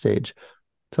main stage.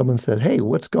 Someone said, "Hey,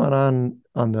 what's going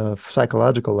on the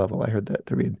psychological level?" I heard that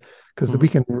to read because we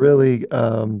can really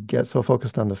get so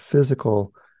focused on the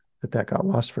physical that got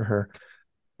lost for her,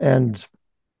 and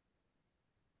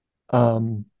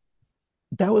um,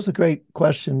 that was a great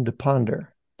question to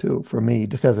ponder too for me,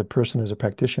 just as a person, as a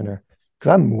practitioner,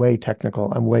 because I'm way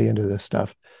technical. I'm way into this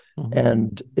stuff.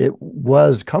 And it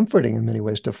was comforting in many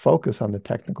ways to focus on the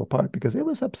technical part because it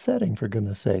was upsetting, for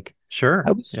goodness sake. Sure.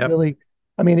 I was really,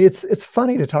 I mean, it's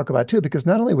funny to talk about too, because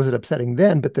not only was it upsetting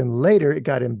then, but then later it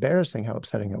got embarrassing how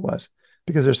upsetting it was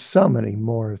because there's so many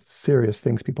more serious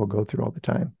things people go through all the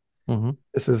time.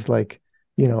 This is like,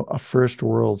 a first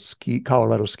world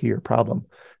Colorado skier problem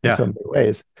in so many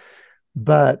ways.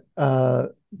 But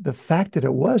the fact that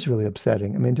it was really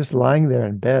upsetting, I mean, just lying there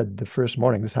in bed the first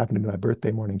morning, this happened to be my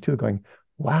birthday morning too, going,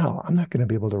 wow, I'm not going to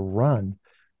be able to run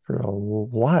for a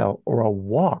while or a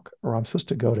walk, or I'm supposed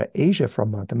to go to Asia for a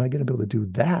month. Am I going to be able to do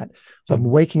that? So I'm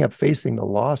waking up facing the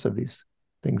loss of these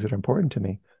things that are important to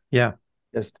me. Yeah.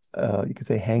 Just, you could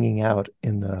say, hanging out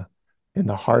in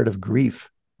the heart of grief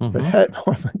for that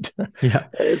moment. Yeah.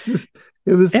 It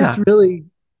was just really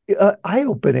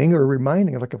eye-opening or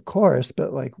reminding, like, of course,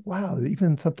 but like, wow,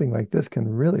 even something like this can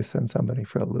really send somebody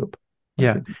for a loop.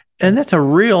 Yeah. And that's a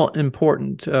real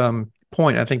important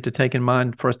point, I think, to take in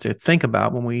mind for us to think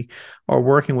about when we are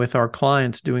working with our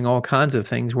clients doing all kinds of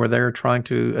things where they're trying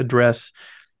to address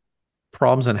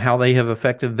problems and how they have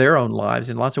affected their own lives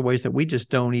in lots of ways that we just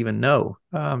don't even know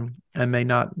and may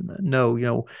not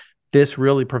know. This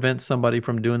really prevents somebody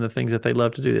from doing the things that they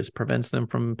love to do. This prevents them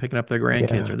from picking up their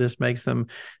grandkids, or this makes them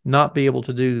not be able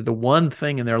to do the one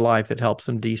thing in their life that helps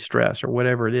them de-stress, or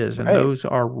whatever it is. And those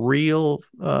are real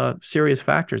serious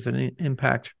factors that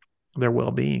impact their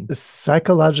well-being. The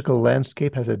psychological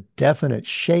landscape has a definite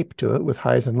shape to it with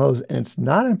highs and lows, and it's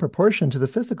not in proportion to the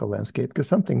physical landscape, because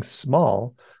something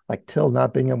small, like Till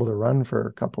not being able to run for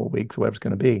a couple of weeks, whatever it's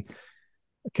going to be,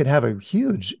 could have a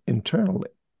huge internal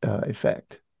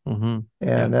effect. And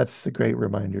that's a great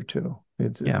reminder too.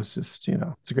 It's just,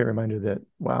 it's a great reminder that,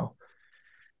 wow,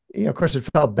 of course it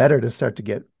felt better to start to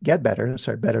get better and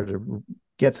start better to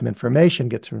get some information,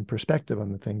 get some perspective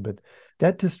on the thing. But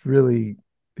that just really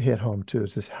hit home too.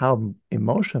 It's just how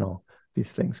emotional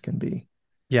these things can be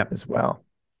as well.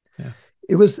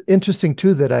 It was interesting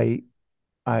too that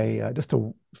I just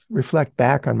to reflect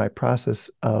back on my process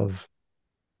of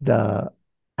the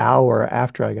hour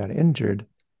after I got injured.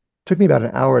 Took me about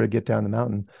an hour to get down the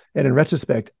mountain. And in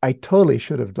retrospect, I totally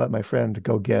should have let my friend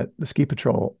go get the ski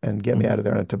patrol and get me out of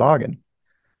there on a toboggan.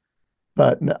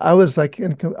 But I was like,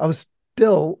 I was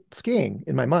still skiing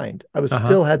in my mind. I was Uh-huh.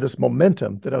 still had this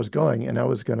momentum that I was going and I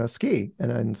was going to ski.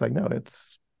 And then it's like, no,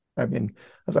 I mean, I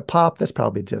was like, pop, that's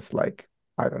probably just like,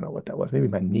 I don't know what that was. Maybe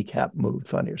my kneecap moved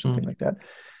funny or something like that.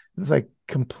 It's like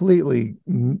completely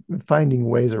finding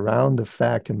ways around the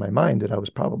fact in my mind that I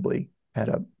was probably had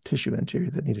a tissue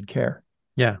injury that needed care.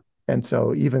 Yeah. And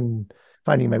so even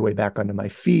finding my way back onto my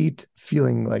feet,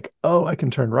 feeling like, oh, I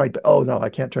can turn right, but oh no, I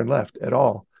can't turn left at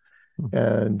all. Mm.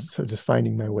 And so just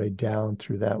finding my way down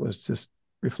through that was just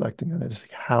reflecting on it,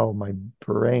 just how my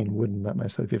brain wouldn't let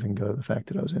myself even go to the fact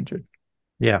that I was injured.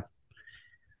 Yeah.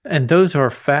 And those are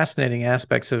fascinating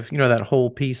aspects of, that whole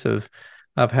piece of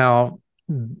how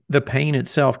the pain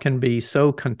itself can be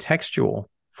so contextual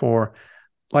for,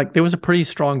 like, there was a pretty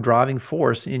strong driving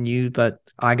force in you that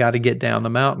I got to get down the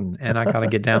mountain, and I got to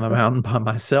get down the mountain by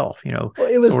myself, Well,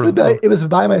 it was sort of. it was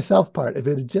by myself part. If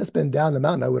it had just been down the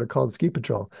mountain, I would have called ski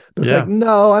patrol. But it's like, Yeah.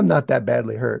 no, I'm not that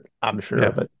badly hurt. I'm sure,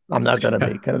 Yeah. but I'm not gonna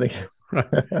Yeah. be kind of thing. Right.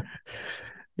 Yeah.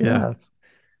 Yeah.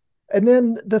 And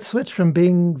then the switch from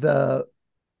being the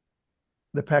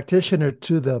practitioner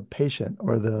to the patient,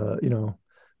 or the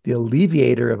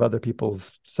alleviator of other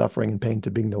people's suffering and pain,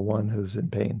 to being the one who's in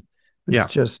pain. It's Yeah.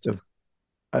 just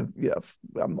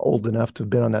I'm old enough to have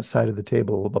been on that side of the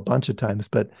table a bunch of times,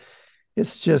 but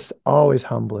it's just always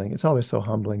humbling. It's always so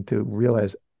humbling to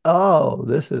realize, oh,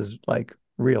 this is like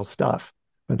real stuff.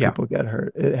 When Yeah. people get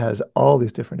hurt, it has all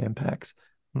these different impacts: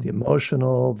 the Mhm.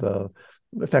 emotional, the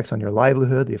effects on your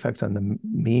livelihood, the effects on the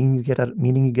meaning you get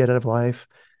out of life,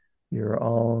 your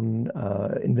own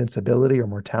invincibility or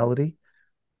mortality,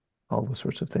 all those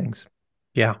sorts of things.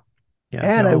 Yeah.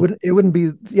 Yeah. And No. it wouldn't be,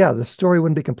 the story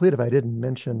wouldn't be complete if I didn't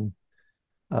mention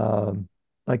um,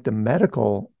 like the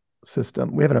medical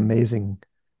system. We have an amazing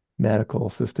medical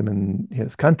system in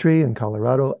his country, in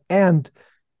Colorado, and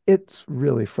it's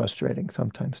really frustrating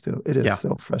sometimes too. It is Yeah.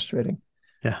 so frustrating.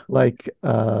 Yeah. Like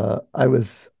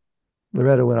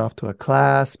Loretta went off to a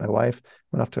class. My wife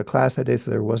went off to a class that day,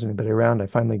 so there wasn't anybody around. I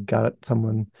finally got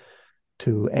someone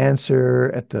to answer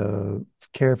at the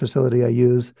care facility I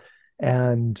use,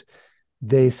 and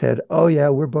they said, "Oh yeah,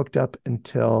 we're booked up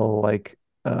until like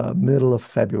middle of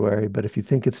February, but if you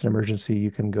think it's an emergency, you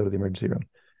can go to the emergency room."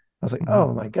 I was like, "Oh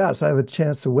Wow. my God!" So I have a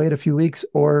chance to wait a few weeks,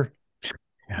 or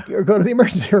Yeah. go to the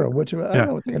emergency room, which I don't Yeah.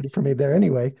 know what they're gonna do for me there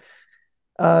anyway.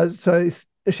 So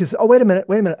she said, "Oh, wait a minute,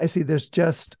 wait a minute. I see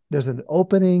there's an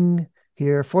opening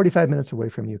here, 45 minutes away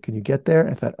from you. Can you get there?"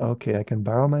 And I thought, okay, I can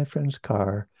borrow my friend's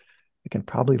car. I can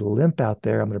probably limp out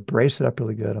there. I'm going to brace it up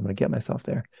really good. I'm going to get myself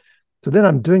there. So then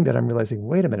I'm doing that. I'm realizing,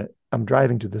 wait a minute. I'm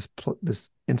driving to this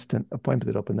instant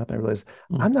appointment that opened up. And I realized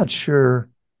Mm. I'm not sure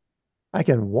I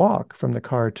can walk from the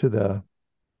car to the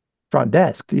front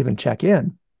desk to even check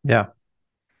in. Yeah.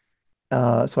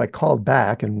 So I called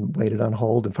back and waited on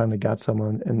hold and finally got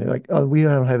someone. And they're like, "Oh, we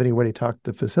don't have any way to talk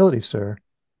to the facility, sir,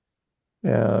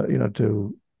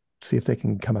 to see if they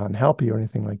can come out and help you or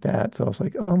anything like that." So I was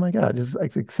like, oh my God, it's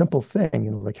like a simple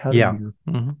thing, like, how do Yeah. you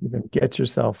Mhm. even get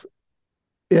yourself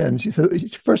in? She said,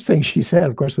 first thing she said,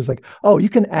 of course, was like, "Oh, you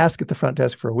can ask at the front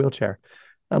desk for a wheelchair."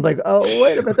 I'm like, "Oh,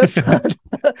 wait a minute, that's not,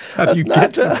 How do you that's get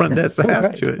not to the front desk that has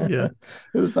right." to it? Yeah.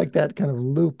 It was like that kind of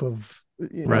loop of,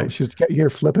 Right. she was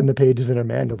here flipping the pages in her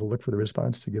manual to look for the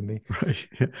response to give me. Right.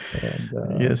 Yeah.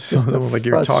 And Yes. So just the like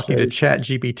you're talking to frustration, Chat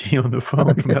GPT on the phone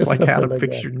about like how something to like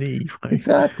fix that. your knee. Right.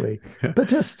 Exactly. Yeah. But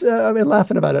just, I mean,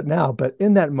 laughing about it now, but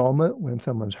in that moment when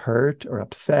someone's hurt or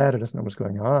upset or doesn't know what's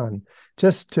going on,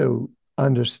 just to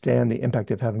understand the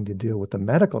impact of having to deal with the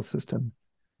medical system,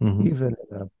 Mhm. even,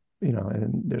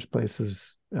 and there's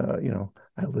places,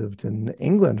 I lived in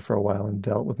England for a while and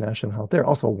dealt with national health there.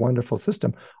 Also a wonderful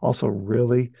system, also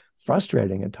really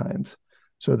frustrating at times.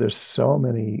 So there's so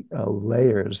many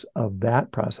layers of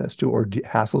that process too, or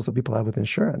hassles that people have with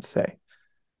insurance, say,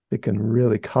 that can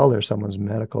really color someone's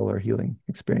medical or healing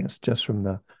experience just from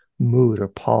the mood or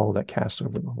pall that casts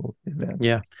over the whole event.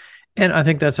 Yeah. And I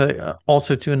think that's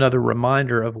also to another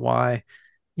reminder of why,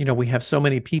 we have so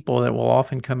many people that will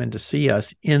often come in to see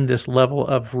us in this level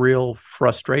of real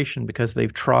frustration because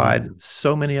they've tried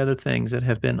so many other things that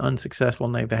have been unsuccessful,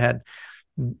 and they've had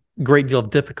a great deal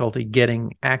of difficulty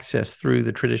getting access through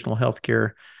the traditional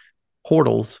healthcare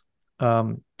portals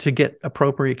to get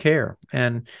appropriate care.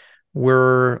 And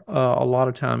we're a lot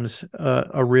of times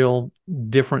a real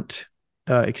different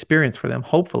experience for them,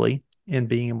 hopefully, in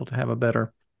being able to have a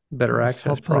better access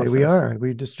Hopefully we process. are.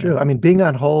 We just true. Yeah. I mean, being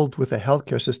on hold with a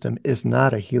healthcare system is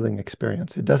not a healing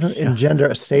experience. It doesn't Yeah. engender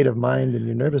a state of mind in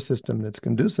your nervous system that's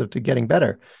conducive to getting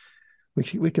better.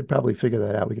 We could probably figure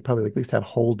that out. We could probably at least have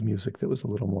hold music that was a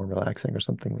little more relaxing or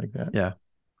something like that. Yeah.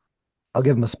 I'll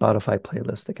give them a Spotify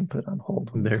playlist they can put on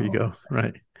hold when they There you call. go.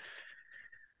 Right.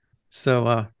 So,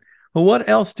 well, what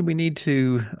else do we need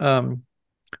to?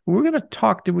 We're going to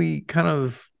talk. Do we kind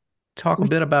of talk a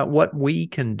bit about what we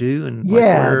can do and like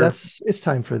Yeah, where? it's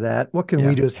time for that. What can we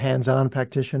Yeah. do as hands-on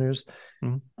practitioners?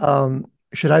 Mhm.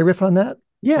 Should I riff on that? I want to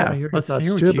Yeah. hear your Let's thoughts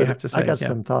hear too, what you but have to I say. got Yeah.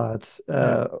 some thoughts.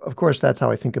 Yeah. Of course, that's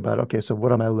how I think about, okay, so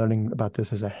what am I learning about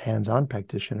this as a hands-on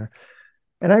practitioner?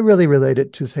 And I really relate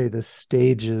it to, say, the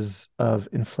stages of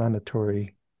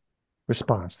inflammatory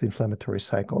response, the inflammatory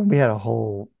cycle. And we had a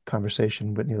whole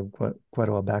conversation, but quite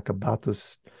a while back about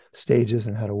those stages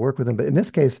and how to work with them. But in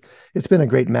this case, it's been a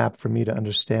great map for me to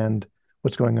understand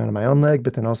what's going on in my own leg,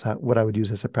 but then also what I would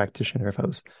use as a practitioner if I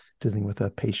was dealing with a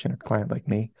patient or client like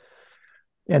me.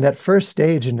 And that first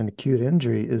stage in an acute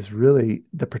injury is really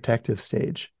the protective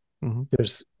stage. Mm-hmm.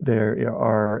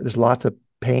 There's lots of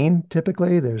pain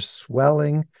typically, there's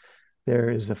swelling, there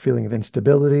is a feeling of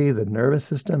instability. The nervous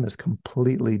system is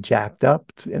completely jacked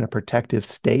up in a protective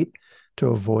state to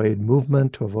avoid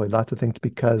movement, to avoid lots of things,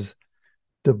 because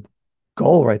the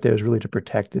goal right there is really to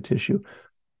protect the tissue,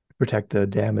 protect the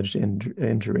damaged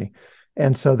injury.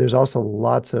 And so there's also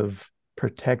lots of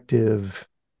protective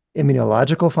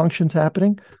immunological functions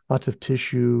happening, lots of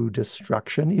tissue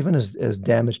destruction, even as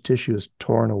damaged tissue is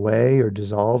torn away or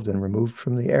dissolved and removed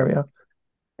from the area.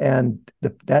 And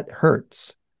that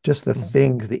hurts. Just the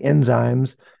things, the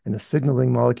enzymes and the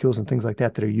signaling molecules and things like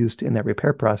that are used in that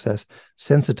repair process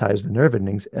sensitize the nerve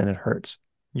endings, and it hurts.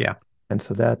 Yeah. And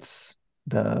so that's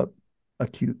the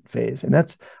acute phase.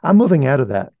 And I'm moving out of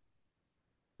that.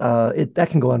 That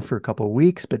can go on for a couple of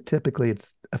weeks, but typically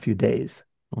it's a few days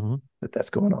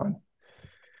that's going on.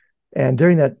 And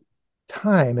during that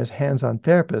time as hands-on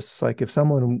therapists, like if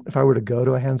I were to go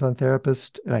to a hands-on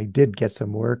therapist and I did get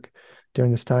some work during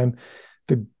this time,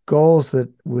 the goals that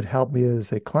would help me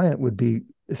as a client would be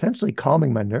essentially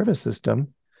calming my nervous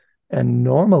system and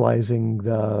normalizing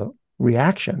the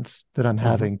reactions that I'm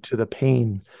having to the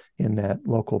pain in that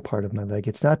local part of my leg.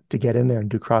 It's not to get in there and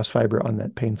do cross fiber on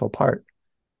that painful part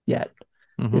yet.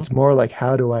 It's more like,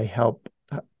 how do I help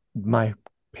my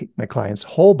client's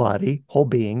whole body, whole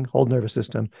being, whole nervous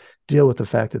system deal with the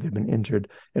fact that they've been injured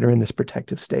and are in this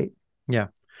protective state. Yeah.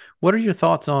 What are your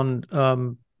thoughts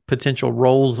on potential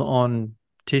roles on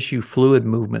tissue fluid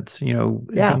movements,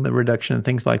 edema reduction and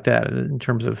things like that in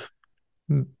terms of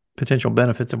potential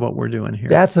benefits of what we're doing here?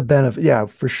 That's a benefit. Yeah,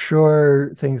 for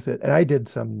sure. And I did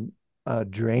some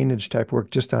drainage type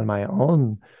work just on my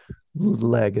own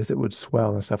leg as it would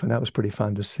swell and stuff. And that was pretty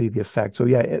fun to see the effect. So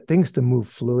yeah, things to move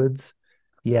fluids.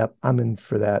 Yep, I'm in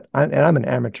for that. I'm an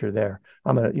amateur there.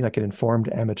 I'm like an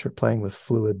informed amateur playing with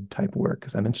fluid type work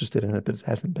because I'm interested in it, but it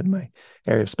hasn't been my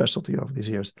area of specialty over these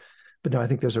years. But no, I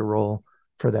think there's a role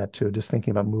for that too. Just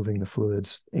thinking about moving the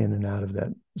fluids in and out of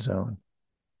that zone.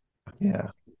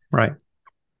 Yeah. Right.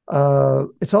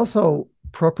 It's also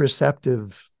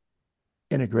proprioceptive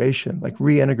integration, like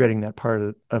reintegrating that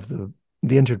part of the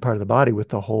injured part of the body with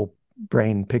the whole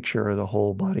brain picture or the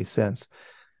whole body sense.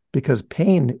 Because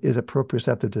pain is a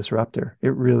proprioceptive disruptor.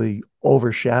 It really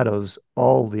overshadows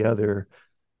all the other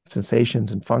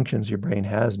sensations and functions your brain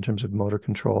has in terms of motor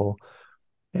control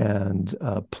and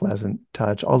pleasant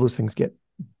touch. All those things get,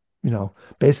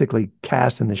 basically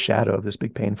cast in the shadow of this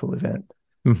big painful event.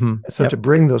 So to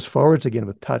bring those forwards again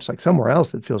with touch, like somewhere else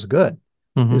that feels good,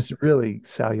 is really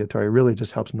salutary. Really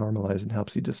just helps normalize and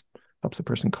helps the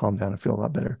person calm down and feel a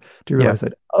lot better. To realize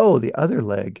that, the other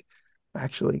leg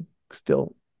actually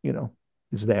still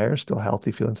is there, still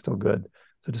healthy, feeling still good.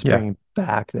 So just bringing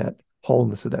back that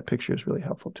wholeness of that picture is really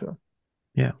helpful to him.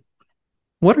 Yeah.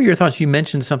 What are your thoughts? You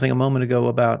mentioned something a moment ago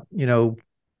about,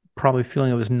 probably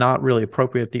feeling it was not really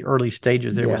appropriate at the early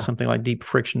stages. There was something like deep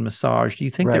friction massage. Do you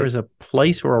think there is a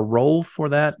place or a role for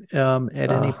that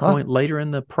at any point later in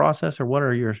the process, or what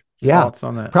are your thoughts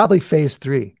on that? Probably phase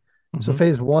 3. So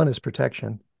phase 1 is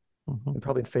protection. And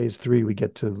probably in phase 3, we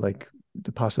get to like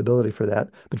the possibility for that.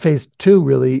 But phase 2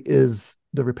 really is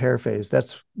the repair phase.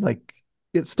 That's like,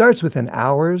 it starts within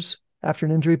hours after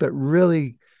an injury, but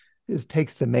really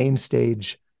takes the main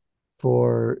stage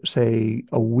for, say,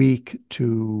 a week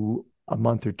to a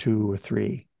month or 2 or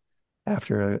 3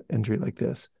 after an injury like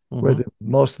this, where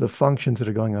most of the functions that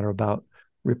are going on are about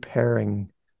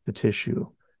repairing the tissue.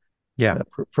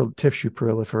 Tissue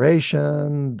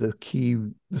proliferation, the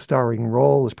starring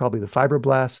role is probably the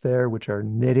fibroblasts there, which are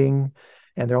knitting,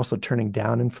 and they're also turning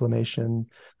down inflammation,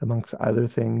 amongst other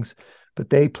things. But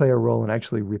they play a role in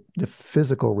actually the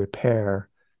physical repair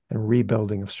and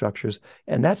rebuilding of structures.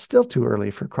 And that's still too early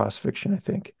for cross-fiction, I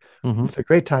think. It's a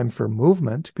great time for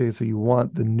movement because you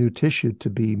want the new tissue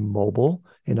to be mobile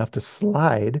enough to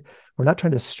slide. We're not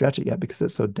trying to stretch it yet because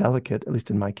it's so delicate, at least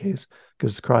in my case,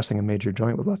 because it's crossing a major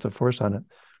joint with lots of force on it.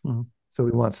 Mhm. So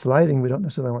we want sliding. We don't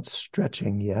necessarily want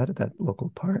stretching yet at that local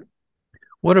part.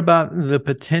 What about the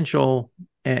potential?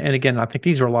 And again, I think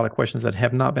these are a lot of questions that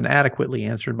have not been adequately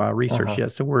answered by research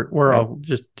yet. So we're Right.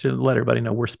 just to let everybody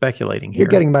know, we're speculating here. You're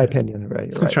getting my opinion,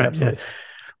 right? You're That's right. right. Absolutely.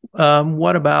 Yeah.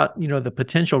 What about, the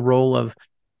potential role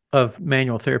of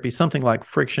manual therapy, something like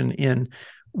friction in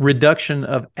reduction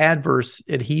of adverse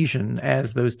adhesion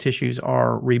as those tissues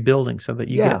are rebuilding, so that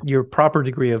you get your proper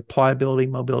degree of pliability,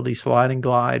 mobility, slide and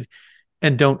glide,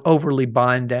 and don't overly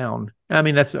bind down. I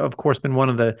mean, that's of course been one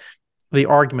of the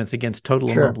arguments against total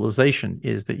immobilization,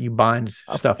 is that you bind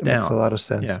stuff down. Makes a lot of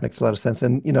sense. Yeah. Makes a lot of sense.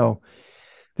 And,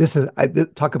 this is, I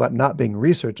talk about not being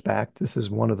research backed. This is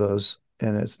one of those,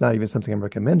 and it's not even something I'm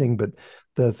recommending, but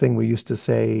the thing we used to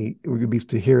say, we used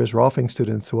to hear as Rolfing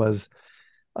students was,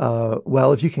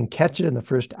 well, if you can catch it in the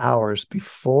first hours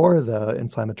before the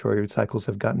inflammatory cycles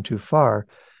have gotten too far,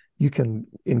 you can,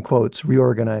 in quotes,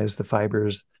 reorganize the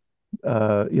fibers,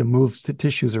 move the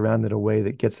tissues around in a way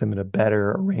that gets them in a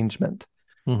better arrangement.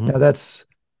 Mm-hmm. Now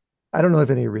I don't know if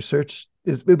any research,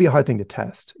 it would be a hard thing to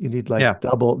test. You need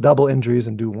double injuries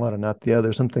and do one and not the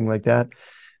other, something like that.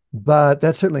 But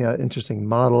that's certainly an interesting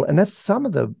model. And that's some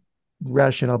of the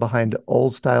rationale behind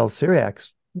old style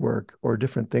Cyriax work or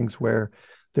different things where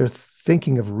they're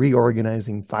thinking of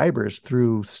reorganizing fibers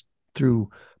through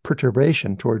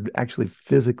perturbation toward actually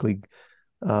physically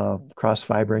cross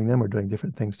fibering them or doing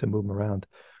different things to move them around.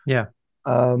 Yeah.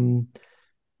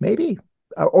 Maybe,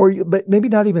 but maybe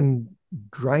not even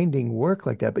grinding work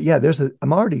like that. But yeah,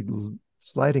 I'm already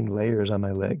sliding layers on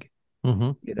my leg.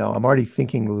 Mm-hmm. I'm already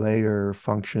thinking layer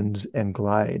functions and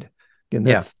glide. And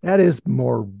that is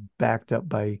more backed up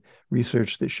by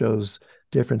research that shows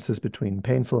differences between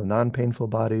painful and non-painful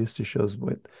bodies, to shows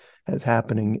what is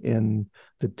happening in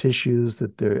the tissues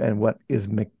and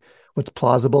what's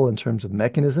plausible in terms of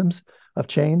mechanisms of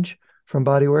change from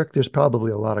body work. There's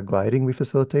probably a lot of gliding we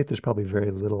facilitate. There's probably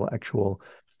very little actual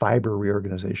fiber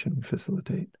reorganization we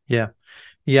facilitate. Yeah.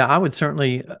 Yeah, I would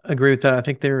certainly agree with that. I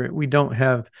think we don't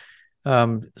have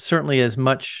certainly as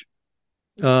much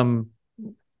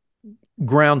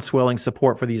ground swelling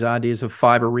support for these ideas of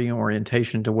fiber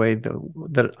reorientation, the way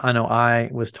that I know I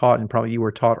was taught, and probably you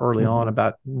were taught early on,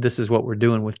 about this is what we're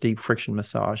doing with deep friction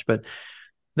massage. But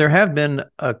there have been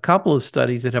a couple of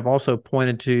studies that have also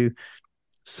pointed to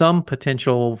some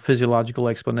potential physiological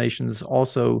explanations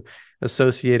also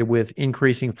associated with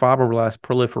increasing fibroblast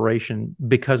proliferation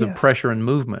because of pressure and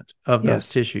movement of those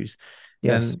tissues.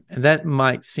 Yes. And that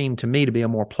might seem to me to be a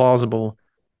more plausible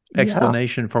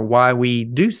explanation for why we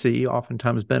do see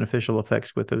oftentimes beneficial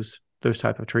effects with those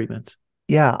type of treatments.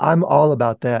 Yeah, I'm all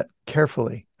about that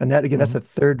carefully. And that, again, that's a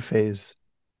third phase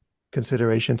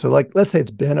consideration. So let's say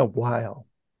it's been a while.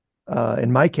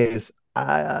 In my case,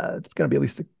 it's going to be at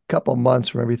least a couple months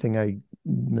from everything I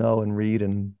know and read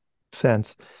and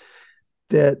sense,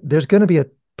 that there's going to be a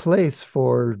place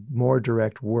for more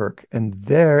direct work. And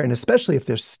especially if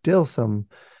there's still some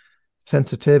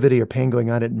sensitivity or pain going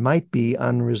on, it might be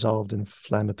unresolved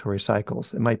inflammatory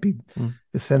cycles. It might be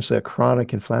essentially a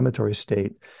chronic inflammatory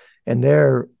state. And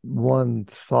one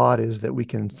thought is that we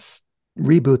can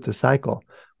reboot the cycle.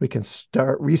 We can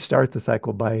restart the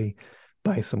cycle by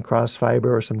some cross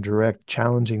fiber or some direct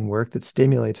challenging work that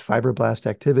stimulates fibroblast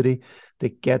activity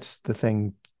that gets the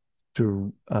thing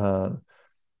to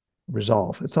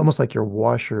resolve. It's almost like your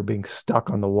washer being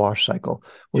stuck on the wash cycle.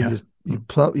 Well,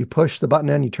 you push the button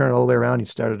in, you turn it all the way around, you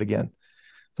start it again,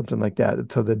 something like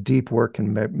that. So the deep work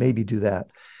can maybe do that.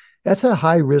 That's a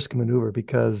high risk maneuver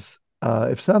because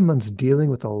if someone's dealing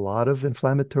with a lot of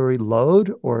inflammatory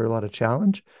load or a lot of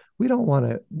challenge, we don't want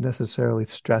to necessarily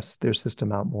stress their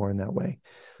system out more in that way.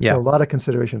 Yeah. So a lot of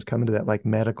considerations come into that, like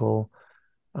medical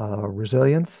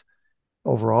resilience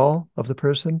overall of the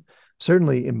person,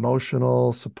 certainly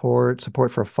emotional support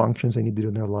for functions they need to do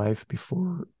in their life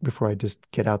before I just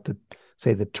get out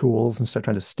the tools and start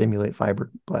trying to stimulate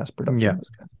fibroblast production. Yeah.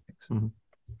 Those kind of things. Mm-hmm.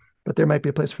 But there might be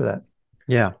a place for that.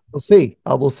 Yeah. We'll see.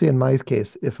 We'll see in my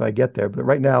case if I get there. But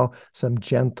right now, some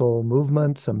gentle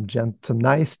movement, some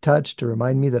nice touch to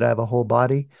remind me that I have a whole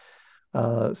body,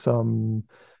 some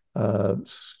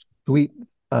sweet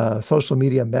social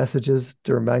media messages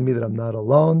to remind me that I'm not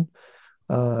alone.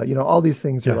 All these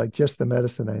things are like just the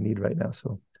medicine I need right now.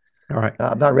 So, all right,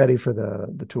 I'm not ready for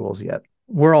the tools yet.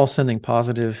 We're all sending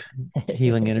positive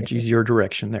healing energies your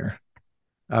direction there.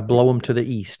 I blow them to the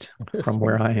east from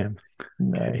where I am.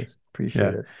 Nice.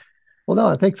 Appreciate it. Well,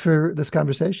 no, thanks for this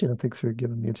conversation, and thanks for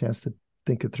giving me a chance to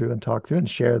think it through and talk through and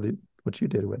share what you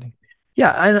did, Whitney.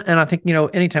 Yeah, and I think,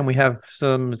 anytime we have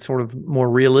some sort of more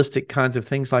realistic kinds of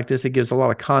things like this, it gives a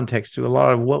lot of context to a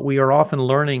lot of what we are often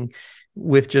learning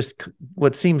with just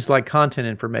what seems like content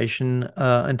information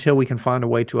until we can find a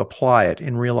way to apply it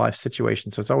in real life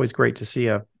situations. So it's always great to see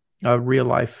a real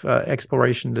life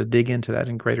exploration to dig into that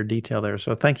in greater detail there.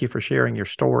 So thank you for sharing your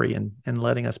story and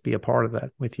letting us be a part of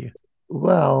that with you.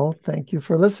 Well, thank you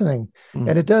for listening.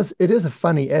 And it is a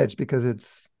funny edge because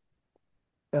it's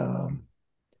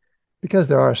because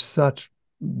there are such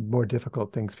more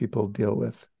difficult things people deal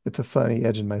with. It's a funny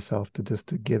edge in myself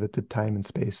to give it the time and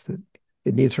space that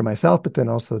it needs for myself, but then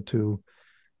also to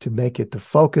make it the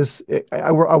focus.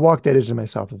 I walk that edge in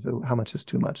myself of how much is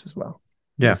too much as well.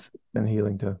 Yeah. It's been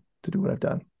healing to do what I've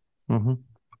done. Mm-hmm.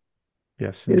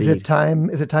 Yes. Is it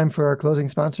time for our closing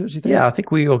sponsors, you think? Yeah, I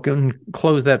think we will go and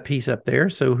close that piece up there.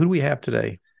 So who do we have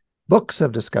today? Books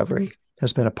of Discovery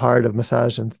has been a part of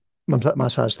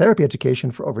massage therapy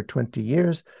education for over 20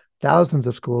 years. Thousands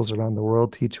of schools around the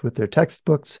world teach with their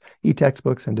textbooks,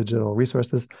 e-textbooks, and digital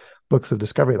resources. Books of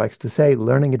Discovery likes to say,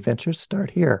 learning adventures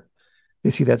start here. They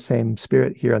see that same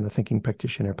spirit here on the Thinking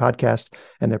Practitioner podcast,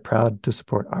 and they're proud to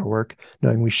support our work,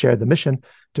 knowing we share the mission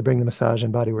to bring the massage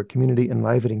and bodywork community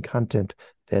enlivening content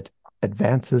that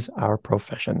advances our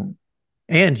profession.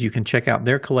 And you can check out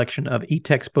their collection of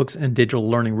e-textbooks and digital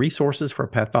learning resources for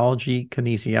pathology,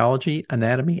 kinesiology,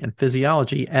 anatomy, and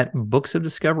physiology at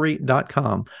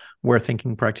booksofdiscovery.com, where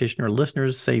Thinking Practitioner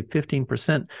listeners save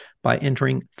 15% by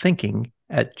entering Thinking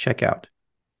at checkout.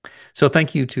 So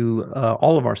thank you to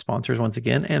all of our sponsors once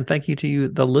again, and thank you to you,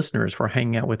 the listeners, for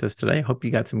hanging out with us today. Hope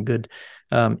you got some good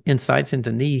insights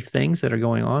into knee things that are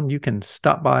going on. You can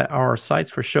stop by our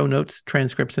sites for show notes,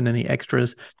 transcripts, and any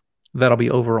extras. That'll be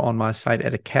over on my site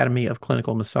at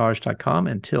academyofclinicalmassage.com.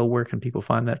 Until, where can people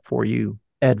find that for you?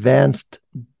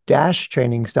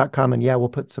 Advanced-trainings.com. And yeah, we'll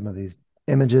put some of these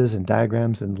images and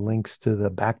diagrams and links to the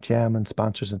back jam and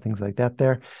sponsors and things like that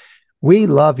there. We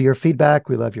love your feedback.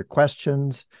 We love your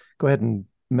questions. Go ahead and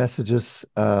message us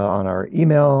on our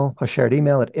email, our shared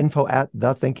email at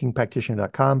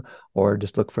info@thethinkingpractitioner.com, or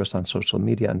just look for us on social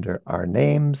media under our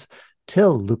names.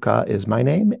 Till Luca is my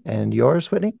name, and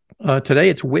yours, Whitney? Today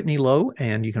it's Whitney Lowe,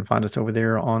 and you can find us over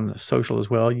there on social as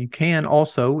well. You can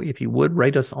also, if you would,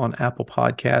 rate us on Apple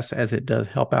Podcasts, as it does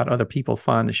help out other people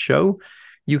find the show.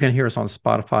 You can hear us on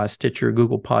Spotify, Stitcher,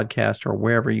 Google Podcast, or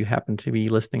wherever you happen to be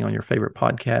listening on your favorite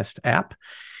podcast app.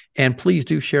 And please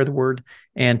do share the word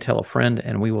and tell a friend,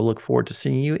 and we will look forward to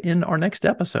seeing you in our next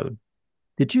episode.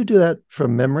 Did you do that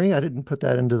from memory? I didn't put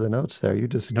that into the notes there. You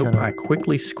just Nope. I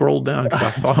quickly scrolled down because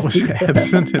I saw it was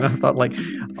absent, and I thought, like,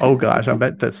 oh gosh, I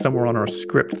bet that's somewhere on our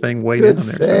script thing way down there.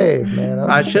 Save, so, man.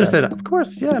 I should have said, of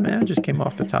course, yeah, man. It just came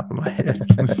off the top of my head.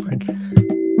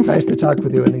 Nice to talk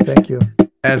with you, Whitney. Thank you.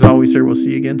 As always, sir, we'll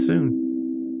see you again soon.